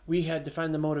 We had to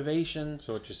find the motivation.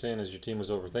 So what you're saying is your team was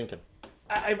overthinking.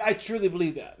 I truly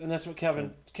believe that, and that's what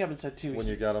Kevin said too. When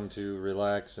you got them to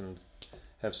relax and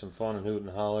have some fun and hoot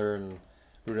and holler and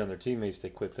root on their teammates, they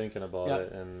quit thinking about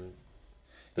it and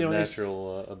the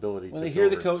natural ability. When they hear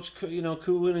the coach,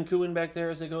 cooing back there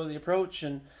as they go to the approach,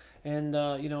 and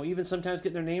even sometimes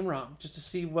getting their name wrong, just to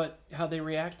see how they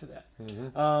react to that.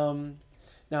 Mm-hmm.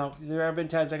 Now, there have been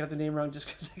times I got the name wrong just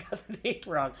because I got the name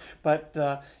wrong. But,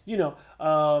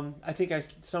 I think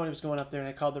somebody was going up there and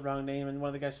I called the wrong name. And one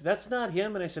of the guys said, "That's not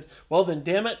him." And I said, "Well, then,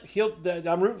 damn it,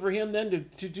 I'm rooting for him then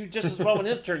to do just as well when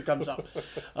his turn comes up."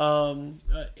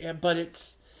 But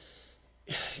it's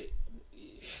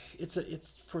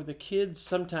for the kids,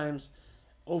 sometimes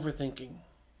overthinking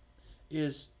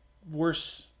is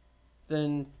worse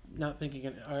than not thinking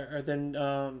it, or than...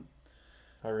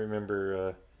 I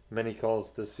remember... many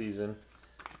calls this season.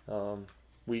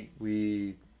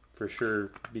 We for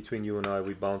sure, between you and I,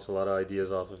 we bounce a lot of ideas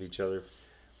off of each other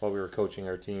while we were coaching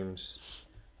our teams,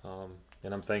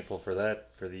 and I'm thankful for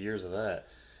that, for the years of that.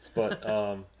 But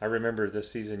I remember this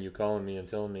season you calling me and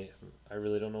telling me, "I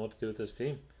really don't know what to do with this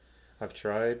team. I've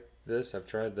tried this, I've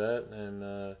tried that, and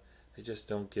I just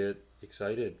don't get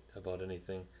excited about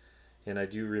anything." And I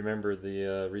do remember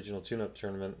the regional tune-up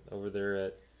tournament over there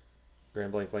at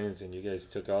Grand Blanc Lanes, and you guys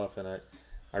took off, and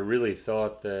I really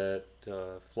thought that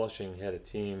Flushing had a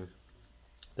team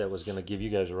that was going to give you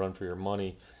guys a run for your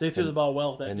money. They threw the ball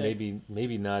well that day. And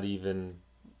maybe not even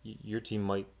your team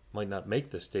might not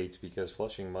make the states because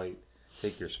Flushing might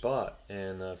take your spot.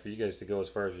 And for you guys to go as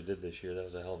far as you did this year, that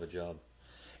was a hell of a job.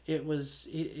 It was.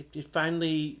 It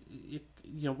finally.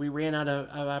 We ran out of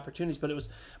opportunities, but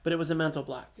it was a mental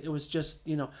block. It was just,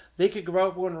 they could go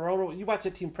out and roll. You watch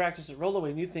that team practice at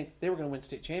Rollaway, and you think they were going to win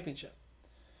state championship.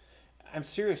 I'm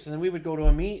serious. And then we would go to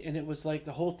a meet, and it was like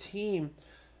the whole team,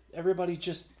 everybody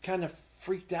just kind of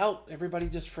freaked out. Everybody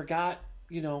just forgot.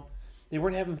 They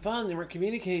weren't having fun. They weren't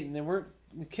communicating. They weren't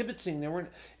kibitzing.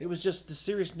 It was just the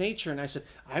serious nature. And I said,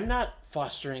 I'm not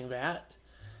fostering that.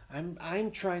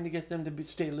 I'm trying to get them to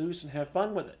stay loose and have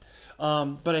fun with it.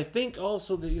 But I think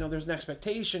also that there's an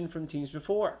expectation from teams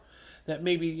before that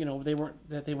maybe they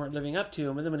weren't living up to,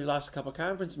 and then when they lost a couple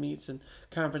conference meets and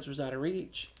conference was out of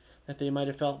reach, that they might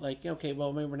have felt like, okay,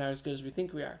 well, maybe we're not as good as we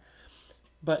think we are.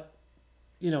 But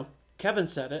Kevin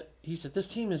said it. He said this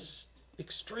team is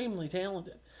extremely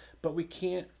talented, but they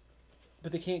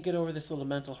can't get over this little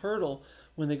mental hurdle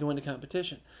when they go into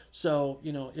competition. So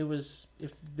it was,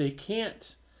 if they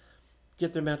can't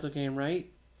get their mental game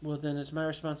right, well, then it's my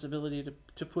responsibility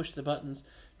to push the buttons,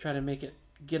 try to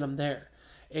get them there.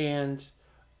 And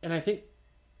I think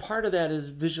part of that is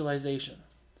visualization.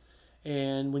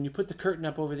 And when you put the curtain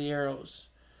up over the arrows,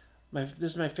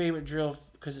 this is my favorite drill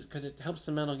because it helps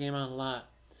the mental game out a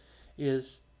lot,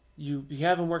 is you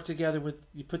have them work together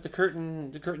you put the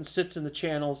curtain sits in the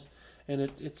channels, and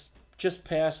it's just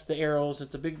past the arrows.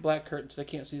 It's a big black curtain so they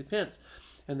can't see the pins.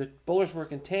 and the bowlers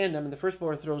work in tandem, and the first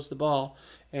bowler throws the ball,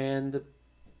 and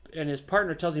his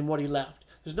partner tells him what he left.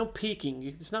 There's no peeking.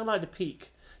 It's not allowed to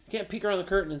peek. You can't peek around the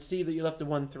curtain and see that you left a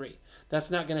 1-3. That's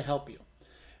not going to help you.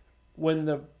 When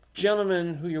the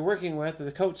gentleman who you're working with or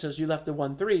the coach says you left the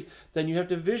 1-3, then you have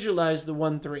to visualize the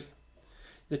 1-3.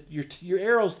 Your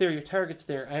arrow's there, your target's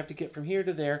there. I have to get from here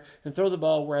to there and throw the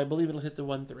ball where I believe it'll hit the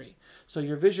 1-3. So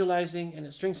you're visualizing, and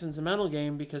it strengthens the mental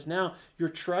game because now you're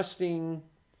trusting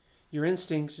your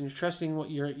instincts and you're trusting what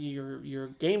your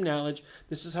game knowledge.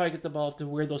 This is how I get the ball to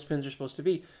where those pins are supposed to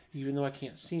be, even though I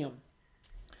can't see them.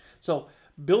 So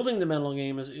building the mental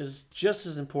game is just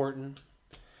as important,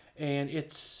 and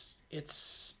it's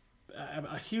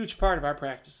a huge part of our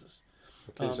practices.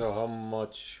 Okay, so how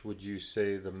much would you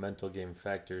say the mental game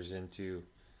factors into,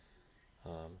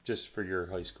 just for your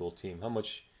high school team?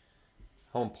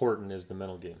 How important is the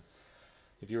mental game?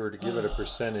 If you were to give it a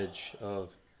percentage of,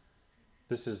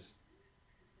 this is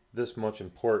this much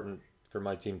important for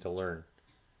my team to learn,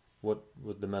 what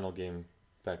would the mental game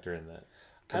factor in that?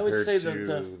 I would say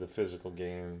to the physical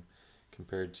game,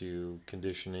 compared to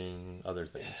conditioning, other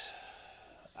things.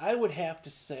 I would have to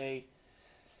say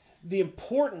the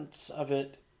importance of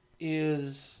it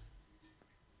is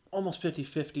almost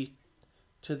 50-50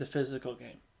 to the physical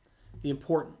game. The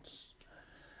importance.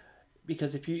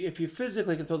 Because if you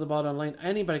physically can throw the ball down the lane,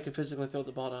 anybody can physically throw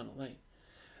the ball down the lane.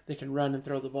 They can run and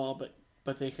throw the ball,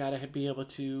 but they got to be able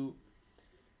to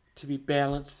be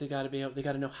balanced. They got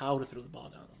to know how to throw the ball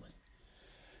down the lane.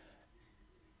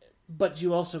 But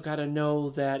you also got to know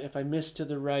that if I missed to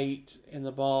the right and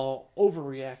the ball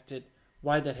overreacted,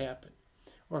 why that happened.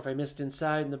 Or if I missed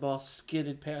inside and the ball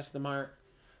skidded past the mark,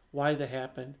 why that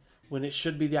happened, when it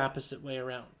should be the opposite way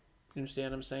around. You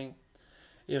understand what I'm saying?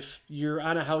 If you're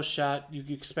on a house shot, you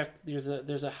expect there's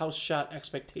a house shot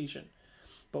expectation.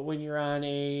 But when you're on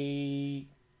a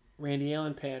Randy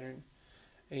Allen pattern,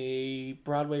 a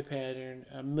Broadway pattern,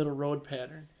 a middle road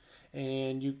pattern,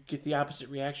 and you get the opposite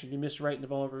reaction, you miss right and the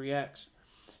ball overreacts.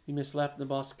 You miss left and the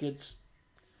ball skids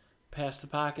past the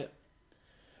pocket.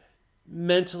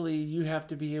 Mentally, you have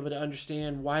to be able to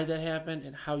understand why that happened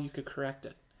and how you could correct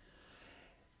it.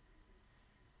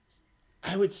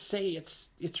 I would say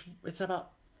it's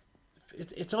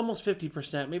almost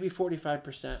 50%, maybe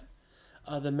 45%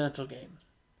 of the mental game.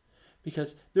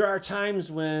 Because there are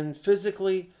times when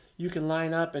physically you can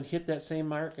line up and hit that same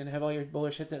mark and have all your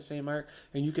bowlers hit that same mark,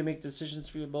 and you can make decisions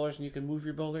for your bowlers and you can move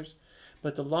your bowlers.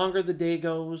 But the longer the day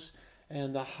goes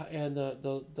and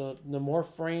the more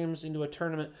frames into a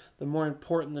tournament, the more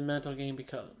important the mental game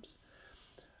becomes.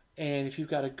 And if you've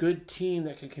got a good team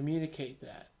that can communicate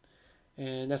that,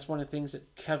 and that's one of the things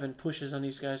that Kevin pushes on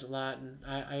these guys a lot, and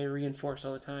I reinforce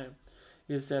all the time,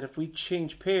 is that if we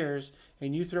change pairs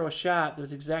and you throw a shot that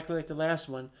was exactly like the last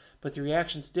one, but the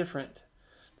reaction's different,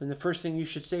 then the first thing you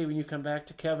should say when you come back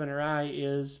to Kevin or I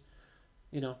is,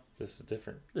 this is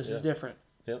different. This is different.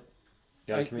 Yep.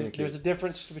 Gotta communicate. There's a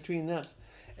difference between this.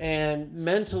 And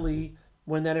mentally,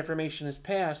 when that information is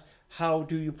passed, how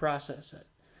do you process it?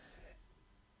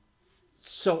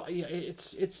 So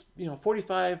it's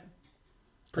 45%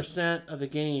 of the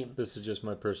game. This is just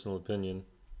my personal opinion.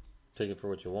 Take it for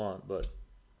what you want, but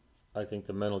I think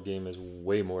the mental game is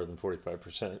way more than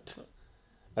 45%.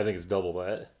 I think it's double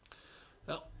that.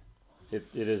 Well, it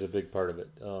is a big part of it.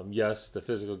 Yes, the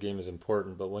physical game is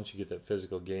important, but once you get that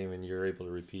physical game and you're able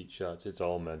to repeat shots, it's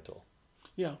all mental.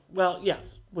 Yeah. Well,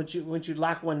 yes. Once you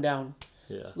lock one down,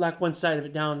 lock one side of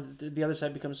it down, the other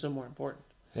side becomes so more important.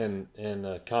 And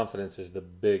confidence is the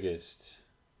biggest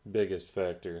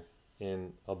factor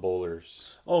in a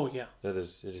bowler's. Oh yeah. It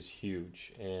is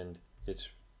huge, and it's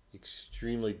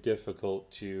extremely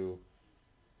difficult to,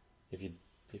 if you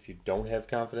don't have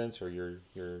confidence or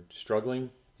you're struggling,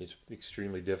 it's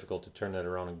extremely difficult to turn that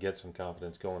around and get some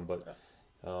confidence going. But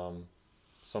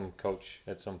some coach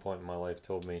at some point in my life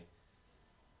told me,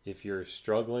 if you're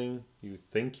struggling, you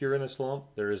think you're in a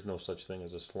slump. There is no such thing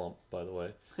as a slump, by the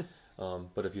way.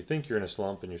 But if you think you're in a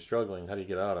slump and you're struggling, how do you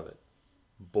get out of it?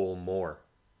 Bowl more.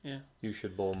 Yeah. You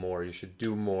should bowl more. You should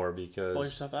do more, because pull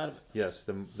yourself out of it. Yes,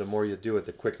 the more you do it,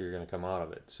 the quicker you're going to come out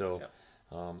of it. So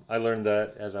I learned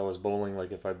that as I was bowling.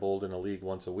 Like if I bowled in a league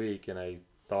once a week and I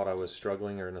thought I was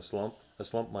struggling or in a slump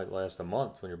might last a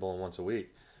month when you're bowling once a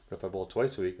week. But if I bowl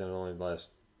twice a week, then it only lasts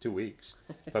 2 weeks.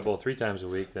 If I bowl 3 times a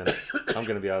week, then I'm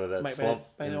going to be out of that slump.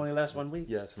 Might only last 1 week.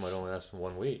 Yes, it might only last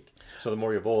 1 week. So the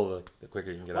more you bowl, the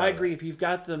quicker you can get out of it. I agree. If you've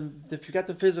got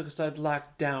the physical side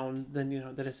locked down,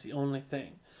 then that it's the only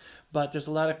thing. But there's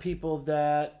a lot of people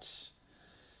that,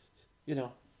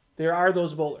 there are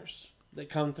those bowlers that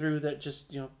come through that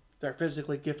just, they're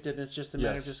physically gifted. It's just a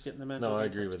matter of Yes. just getting the mental. No, I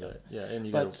game agree put with together. that. Yeah, and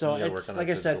you But got so to work it's on like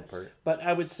that I said, physical part. but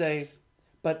I would say,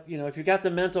 but if you got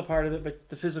the mental part of it, but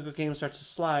the physical game starts to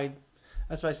slide,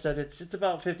 that's why I said it's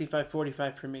about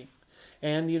 55-45 for me.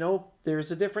 And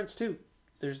there's a difference too.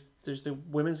 There's the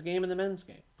women's game and the men's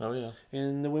game. Oh yeah.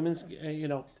 And the women's,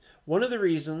 one of the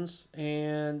reasons,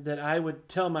 and that I would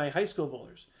tell my high school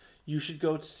bowlers, you should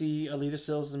go to see Alita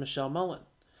Sills and Michelle Mullen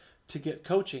to get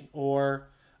coaching, or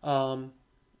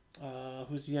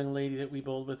who's the young lady that we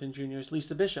bowled with in juniors,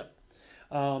 Lisa Bishop.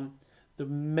 The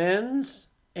men's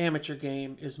amateur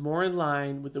game is more in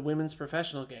line with the women's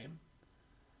professional game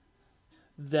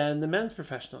than the men's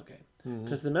professional game,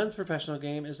 because the men's professional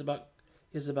game is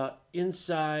about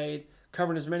inside,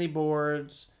 covering as many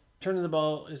boards, turning the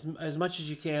ball as much as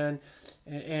you can,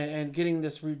 and getting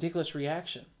this ridiculous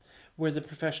reaction, where the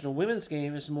professional women's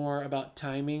game is more about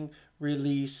timing,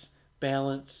 release,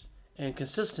 balance, and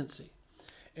consistency.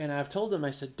 And I've told them,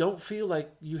 I said, don't feel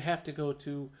like you have to go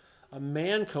to a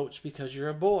man coach because you're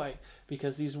a boy,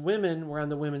 because these women were on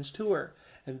the women's tour,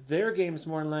 and their game is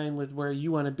more in line with where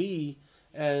you want to be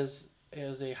as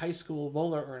a high school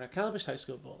bowler or an accomplished high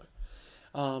school bowler.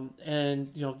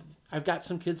 And I've got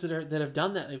some kids that have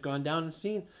done that. They've gone down and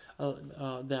seen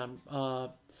them.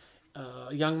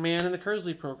 A young man in the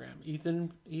Kersley program,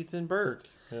 Ethan Burke.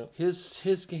 Yep.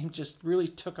 His game just really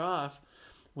took off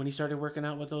when he started working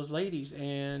out with those ladies.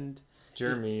 And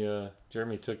Jeremy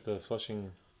took the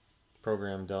Flushing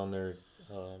program down there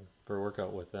for a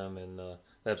workout with them, and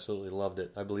absolutely loved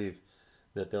it. I believe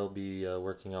that they'll be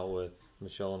working out with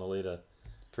Michelle and Alita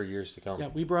for years to come. yeah,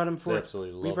 we brought him They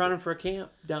absolutely loved him for a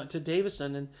camp down to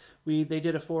Davison, and they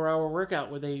did a 4-hour workout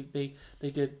where they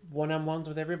did one-on-ones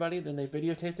with everybody. Then they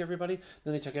videotaped everybody.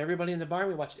 Then they took everybody in the bar.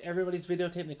 We watched everybody's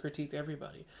videotape, and they critiqued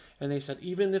everybody. And they said,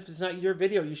 even if it's not your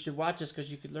video, you should watch this because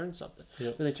you could learn something.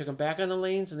 Yep. Then they took them back on the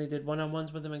lanes, and they did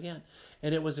one-on-ones with them again.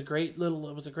 And it was a great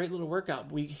little workout.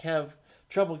 We have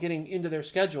trouble getting into their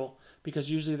schedule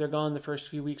because usually they're gone the first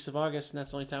few weeks of August, and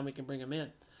that's the only time we can bring them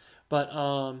in. But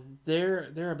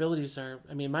their abilities are,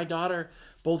 my daughter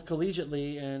bowled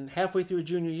collegiately, and halfway through a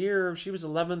junior year, she was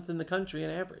 11th in the country in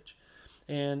average.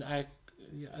 And a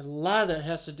lot of that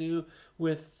has to do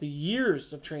with the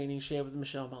years of training she had with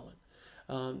Michelle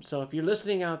Mullen. So if you're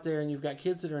listening out there and you've got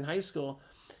kids that are in high school,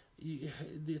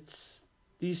 these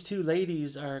two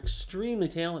ladies are extremely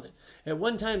talented. At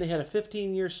one time, they had a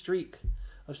 15-year streak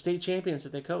of state champions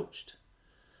that they coached.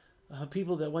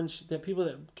 People that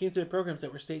came through the programs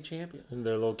that were state champions. And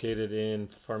they're located in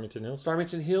Farmington Hills.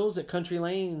 Farmington Hills at Country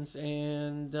Lanes,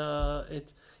 and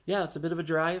it's a bit of a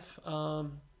drive,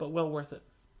 but well worth it.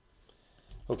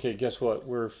 Okay, guess what?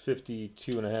 We're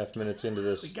 52 and a half minutes into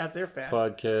this We got there fast.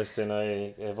 podcast, and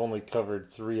I have only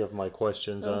covered 3 of my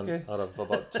questions out of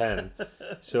about 10.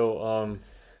 So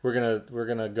we're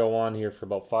gonna go on here for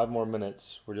about 5 more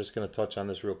minutes. We're just gonna touch on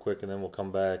this real quick, and then we'll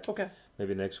come back. Okay.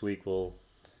 Maybe next week we'll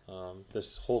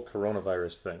this whole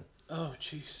coronavirus thing. Oh,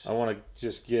 jeez. I want to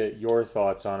just get your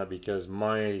thoughts on it, because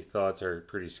my thoughts are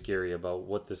pretty scary about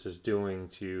what this is doing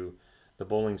to the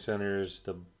bowling centers,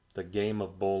 the game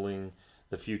of bowling,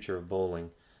 the future of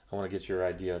bowling. I want to get your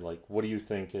idea. Like, what do you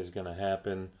think is going to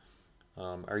happen?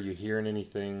 Are you hearing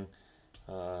anything?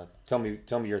 Tell me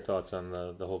your thoughts on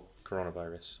the whole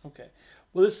coronavirus. Okay.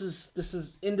 Well, this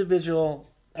is individual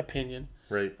opinion.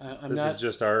 Right. I'm this not, is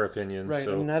just our opinion. Right.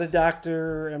 So. I'm not a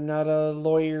doctor. I'm not a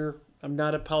lawyer. I'm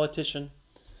not a politician.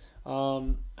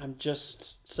 I'm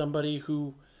just somebody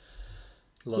who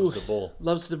Loves the bowl.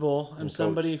 Loves to bowl. I'm coach.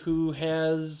 somebody who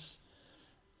has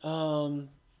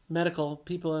medical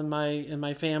people in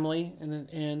my family,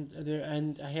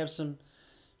 and I have some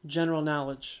general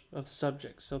knowledge of the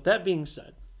subject. So that being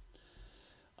said,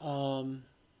 the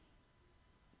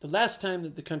last time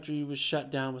that the country was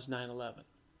shut down was 9/11.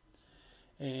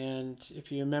 And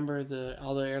if you remember,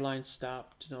 all the airlines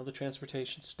stopped, the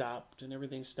transportation stopped, and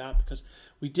everything stopped because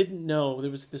we didn't know. There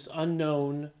was this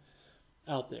unknown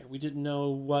out there. We didn't know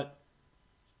what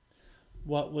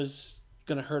was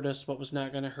going to hurt us, what was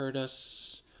not going to hurt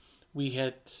us. We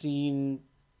had seen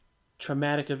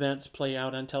traumatic events play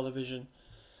out on television.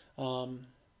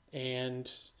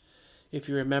 And if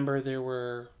you remember, there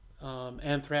were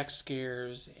anthrax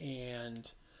scares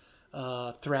and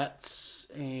threats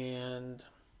and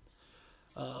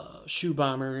shoe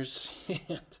bombers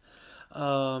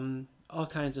and all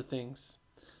kinds of things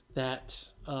that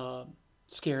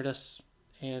scared us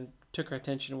and took our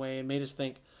attention away and made us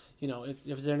think,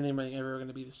 is there anything ever going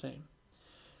to be the same?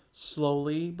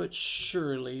 Slowly but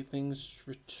surely, things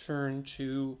return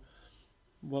to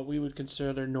what we would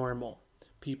consider normal.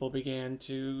 People began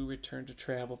to return to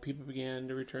travel. People began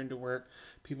to return to work.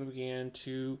 People began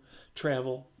to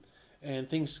travel. And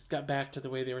things got back to the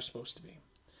way they were supposed to be.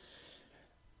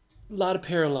 A lot of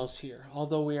parallels here.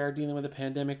 Although we are dealing with a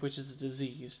pandemic, which is a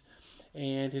disease,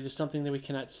 and it is something that we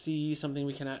cannot see, something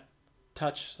we cannot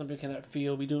touch, something we cannot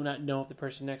feel. We do not know if the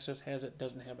person next to us has it,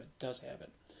 doesn't have it, does have it.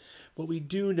 What we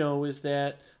do know is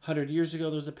that 100 years ago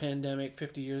there was a pandemic,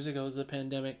 50 years ago there was a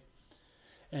pandemic,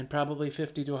 and probably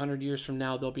 50 to 100 years from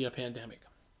now there'll be a pandemic.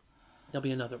 There'll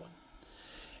be another one.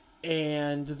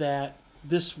 And that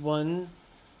this one,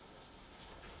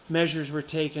 measures were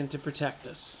taken to protect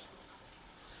us.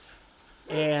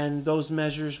 And those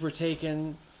measures were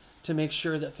taken to make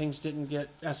sure that things didn't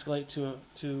escalate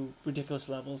to ridiculous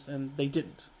levels, and they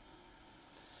didn't.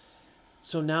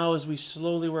 So now as we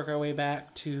slowly work our way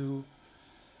back to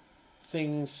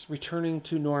things returning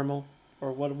to normal,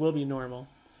 or what will be normal,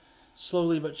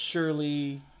 slowly but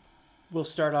surely we'll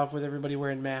start off with everybody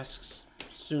wearing masks.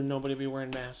 Soon nobody will be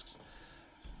wearing masks.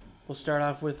 We'll start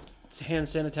off with hand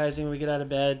sanitizing when we get out of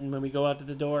bed, and when we go out to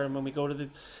the door, and when we go to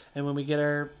when we get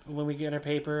our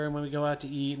paper, and when we go out to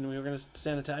eat, and we're going to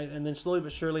sanitize, and then slowly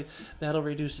but surely that'll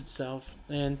reduce itself,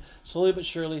 and slowly but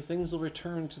surely things will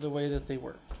return to the way that they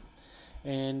were.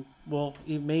 And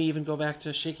it may even go back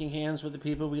to shaking hands with the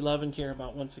people we love and care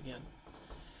about once again.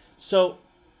 So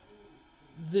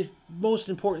the most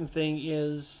important thing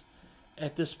is,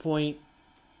 at this point,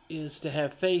 is to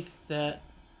have faith that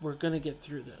we're going to get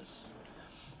through this,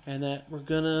 and that we're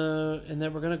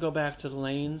gonna go back to the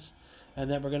lanes, and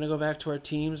that we're going to go back to our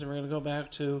teams, and we're going to go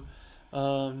back to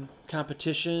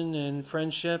competition and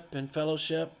friendship and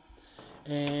fellowship,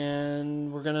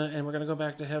 and we're gonna go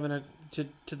back to having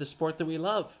to the sport that we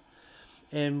love.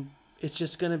 And it's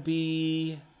just gonna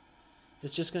take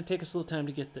us a little time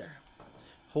to get there.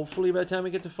 Hopefully by the time we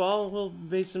get to fall, we'll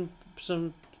make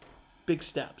some big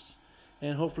steps,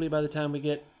 and hopefully by the time we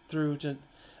get through to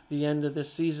the end of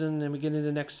this season and we get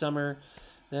into next summer,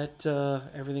 that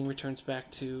everything returns back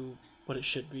to what it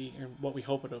should be, or what we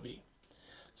hope it'll be.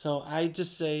 So I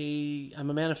just say I'm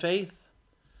a man of faith,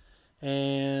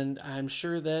 and I'm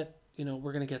sure that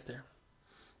we're gonna get there.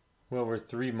 Well, we're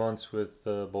 3 months with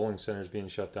bowling centers being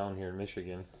shut down here in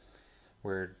Michigan,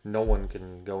 where no one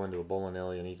can go into a bowling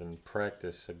alley and even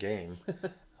practice a game.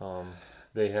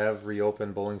 They have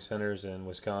reopened bowling centers in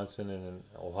Wisconsin and in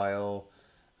Ohio,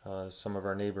 some of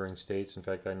our neighboring states. In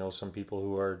fact, I know some people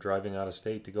who are driving out of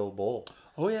state to go bowl.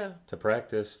 Oh, yeah. To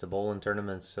practice, to bowl in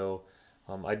tournaments. So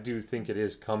I do think it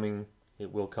is coming.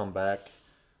 It will come back.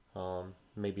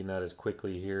 Maybe not as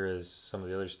quickly here as some of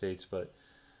the other states, but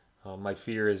my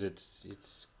fear is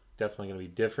it's definitely going to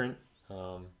be different.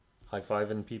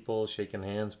 High-fiving people, shaking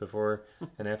hands before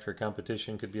and after a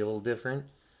competition could be a little different.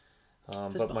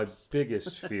 But my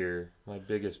biggest fear, my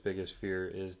biggest fear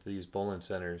is these bowling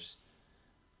centers.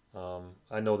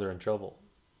 I know they're in trouble.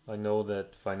 I know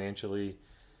that financially,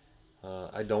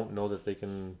 I don't know that they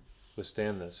can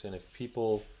withstand this. And if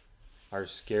people are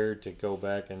scared to go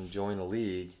back and join a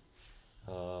league,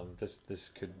 this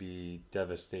could be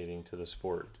devastating to the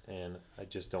sport, and I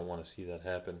just don't want to see that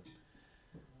happen.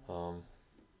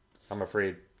 I'm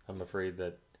afraid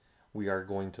that we are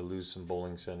going to lose some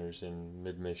bowling centers in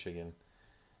mid-Michigan.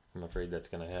 I'm afraid that's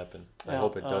going to happen. I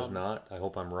hope it does not. I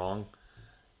hope I'm wrong,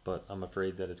 but I'm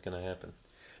afraid that it's going to happen.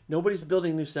 Nobody's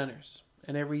building new centers,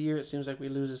 and every year it seems like we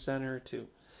lose a center or two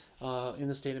in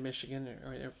the state of Michigan,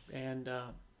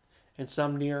 and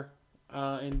some near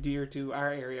and dear to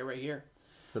our area right here.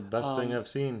 The best thing I've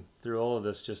seen through all of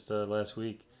this just last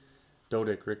week,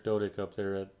 Rick Dodick up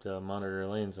there at Monitor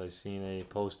Lanes, I seen a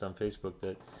post on Facebook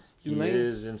that he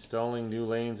is installing new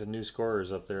lanes and new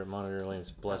scorers up there at Monitor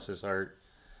Lanes. Bless his heart.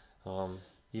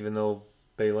 Even though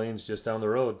Bay Lane's just down the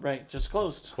road. Right, just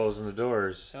closed. Closing the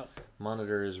doors. Yep.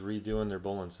 Monitor is redoing their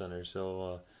bowling center.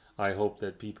 So I hope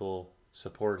that people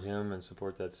support him and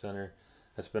support that center.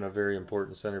 That's been a very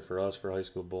important center for us for high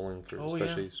school bowling,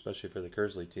 especially for the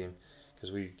Kearsley team,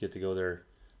 because we get to go there,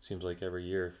 seems like every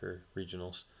year for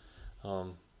regionals.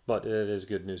 But it is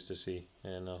good news to see,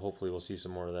 and hopefully we'll see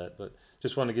some more of that. But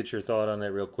just want to get your thought on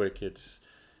that real quick.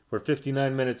 We're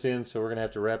 59 minutes in, so we're gonna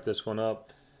have to wrap this one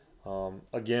up.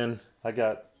 Again, I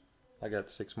got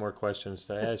 6 more questions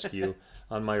to ask you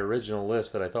on my original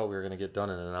list that I thought we were gonna get done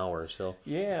in an hour. So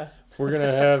yeah, we're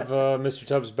gonna have Mr.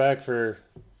 Tubbs back for,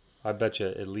 I bet you,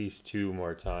 at least 2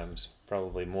 more times,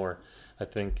 probably more. I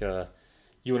think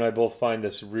you and I both find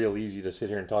this real easy to sit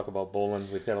here and talk about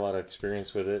bowling. We've got a lot of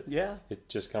experience with it. Yeah. It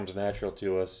just comes natural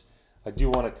to us. I do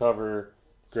want to cover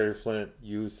Greater Flint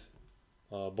Youth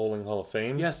Bowling Hall of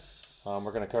Fame. Yes.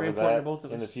 We're going to cover that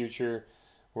in the future.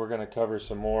 We're going to cover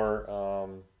some more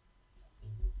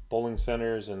bowling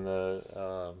centers and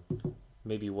the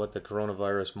maybe what the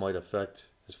coronavirus might affect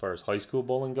as far as high school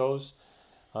bowling goes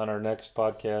on our next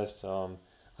podcast.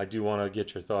 I do want to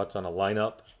get your thoughts on a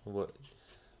lineup. What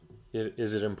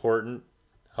is it important?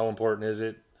 How important is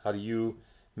it? How do you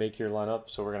make your lineup?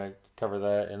 So we're going to cover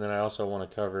that, and then I also want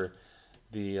to cover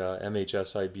the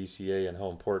MHSI BCA and how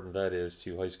important that is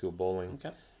to high school bowling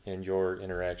and your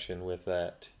interaction with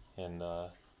that and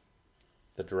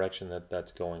the direction that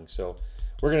that's going. So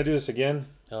we're going to do this again.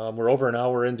 We're over an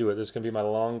hour into it. This is going to be my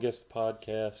longest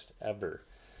podcast ever.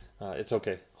 It's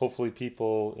okay. Hopefully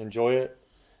people enjoy it,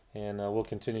 and we'll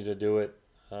continue to do it.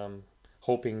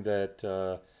 Hoping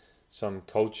that some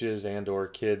coaches and or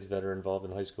kids that are involved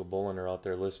in high school bowling are out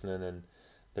there listening, and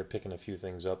they're picking a few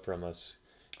things up from us.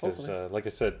 Because, like I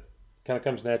said, kind of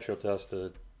comes natural to us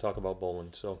to talk about bowling.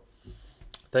 So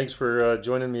thanks for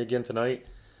joining me again tonight.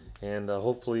 And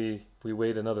hopefully if we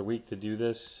wait another week to do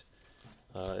this,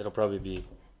 it'll probably be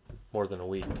more than a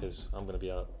week because I'm going to be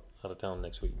out of town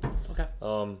next week. Okay.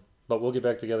 But we'll get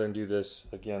back together and do this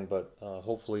again. But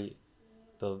hopefully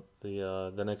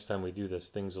the next time we do this,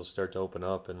 things will start to open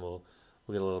up and we'll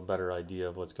get a little better idea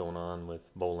of what's going on with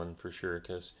bowling for sure.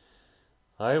 Because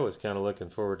I was kind of looking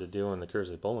forward to doing the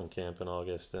Kearsley Bowling Camp in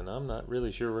August, and I'm not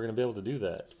really sure we're going to be able to do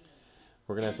that.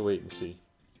 We're going to have to wait and see.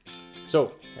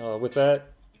 So with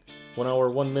that, 1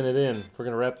 hour, 1 minute in, we're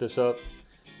going to wrap this up.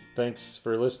 Thanks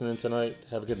for listening tonight.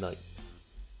 Have a good night.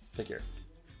 Take care.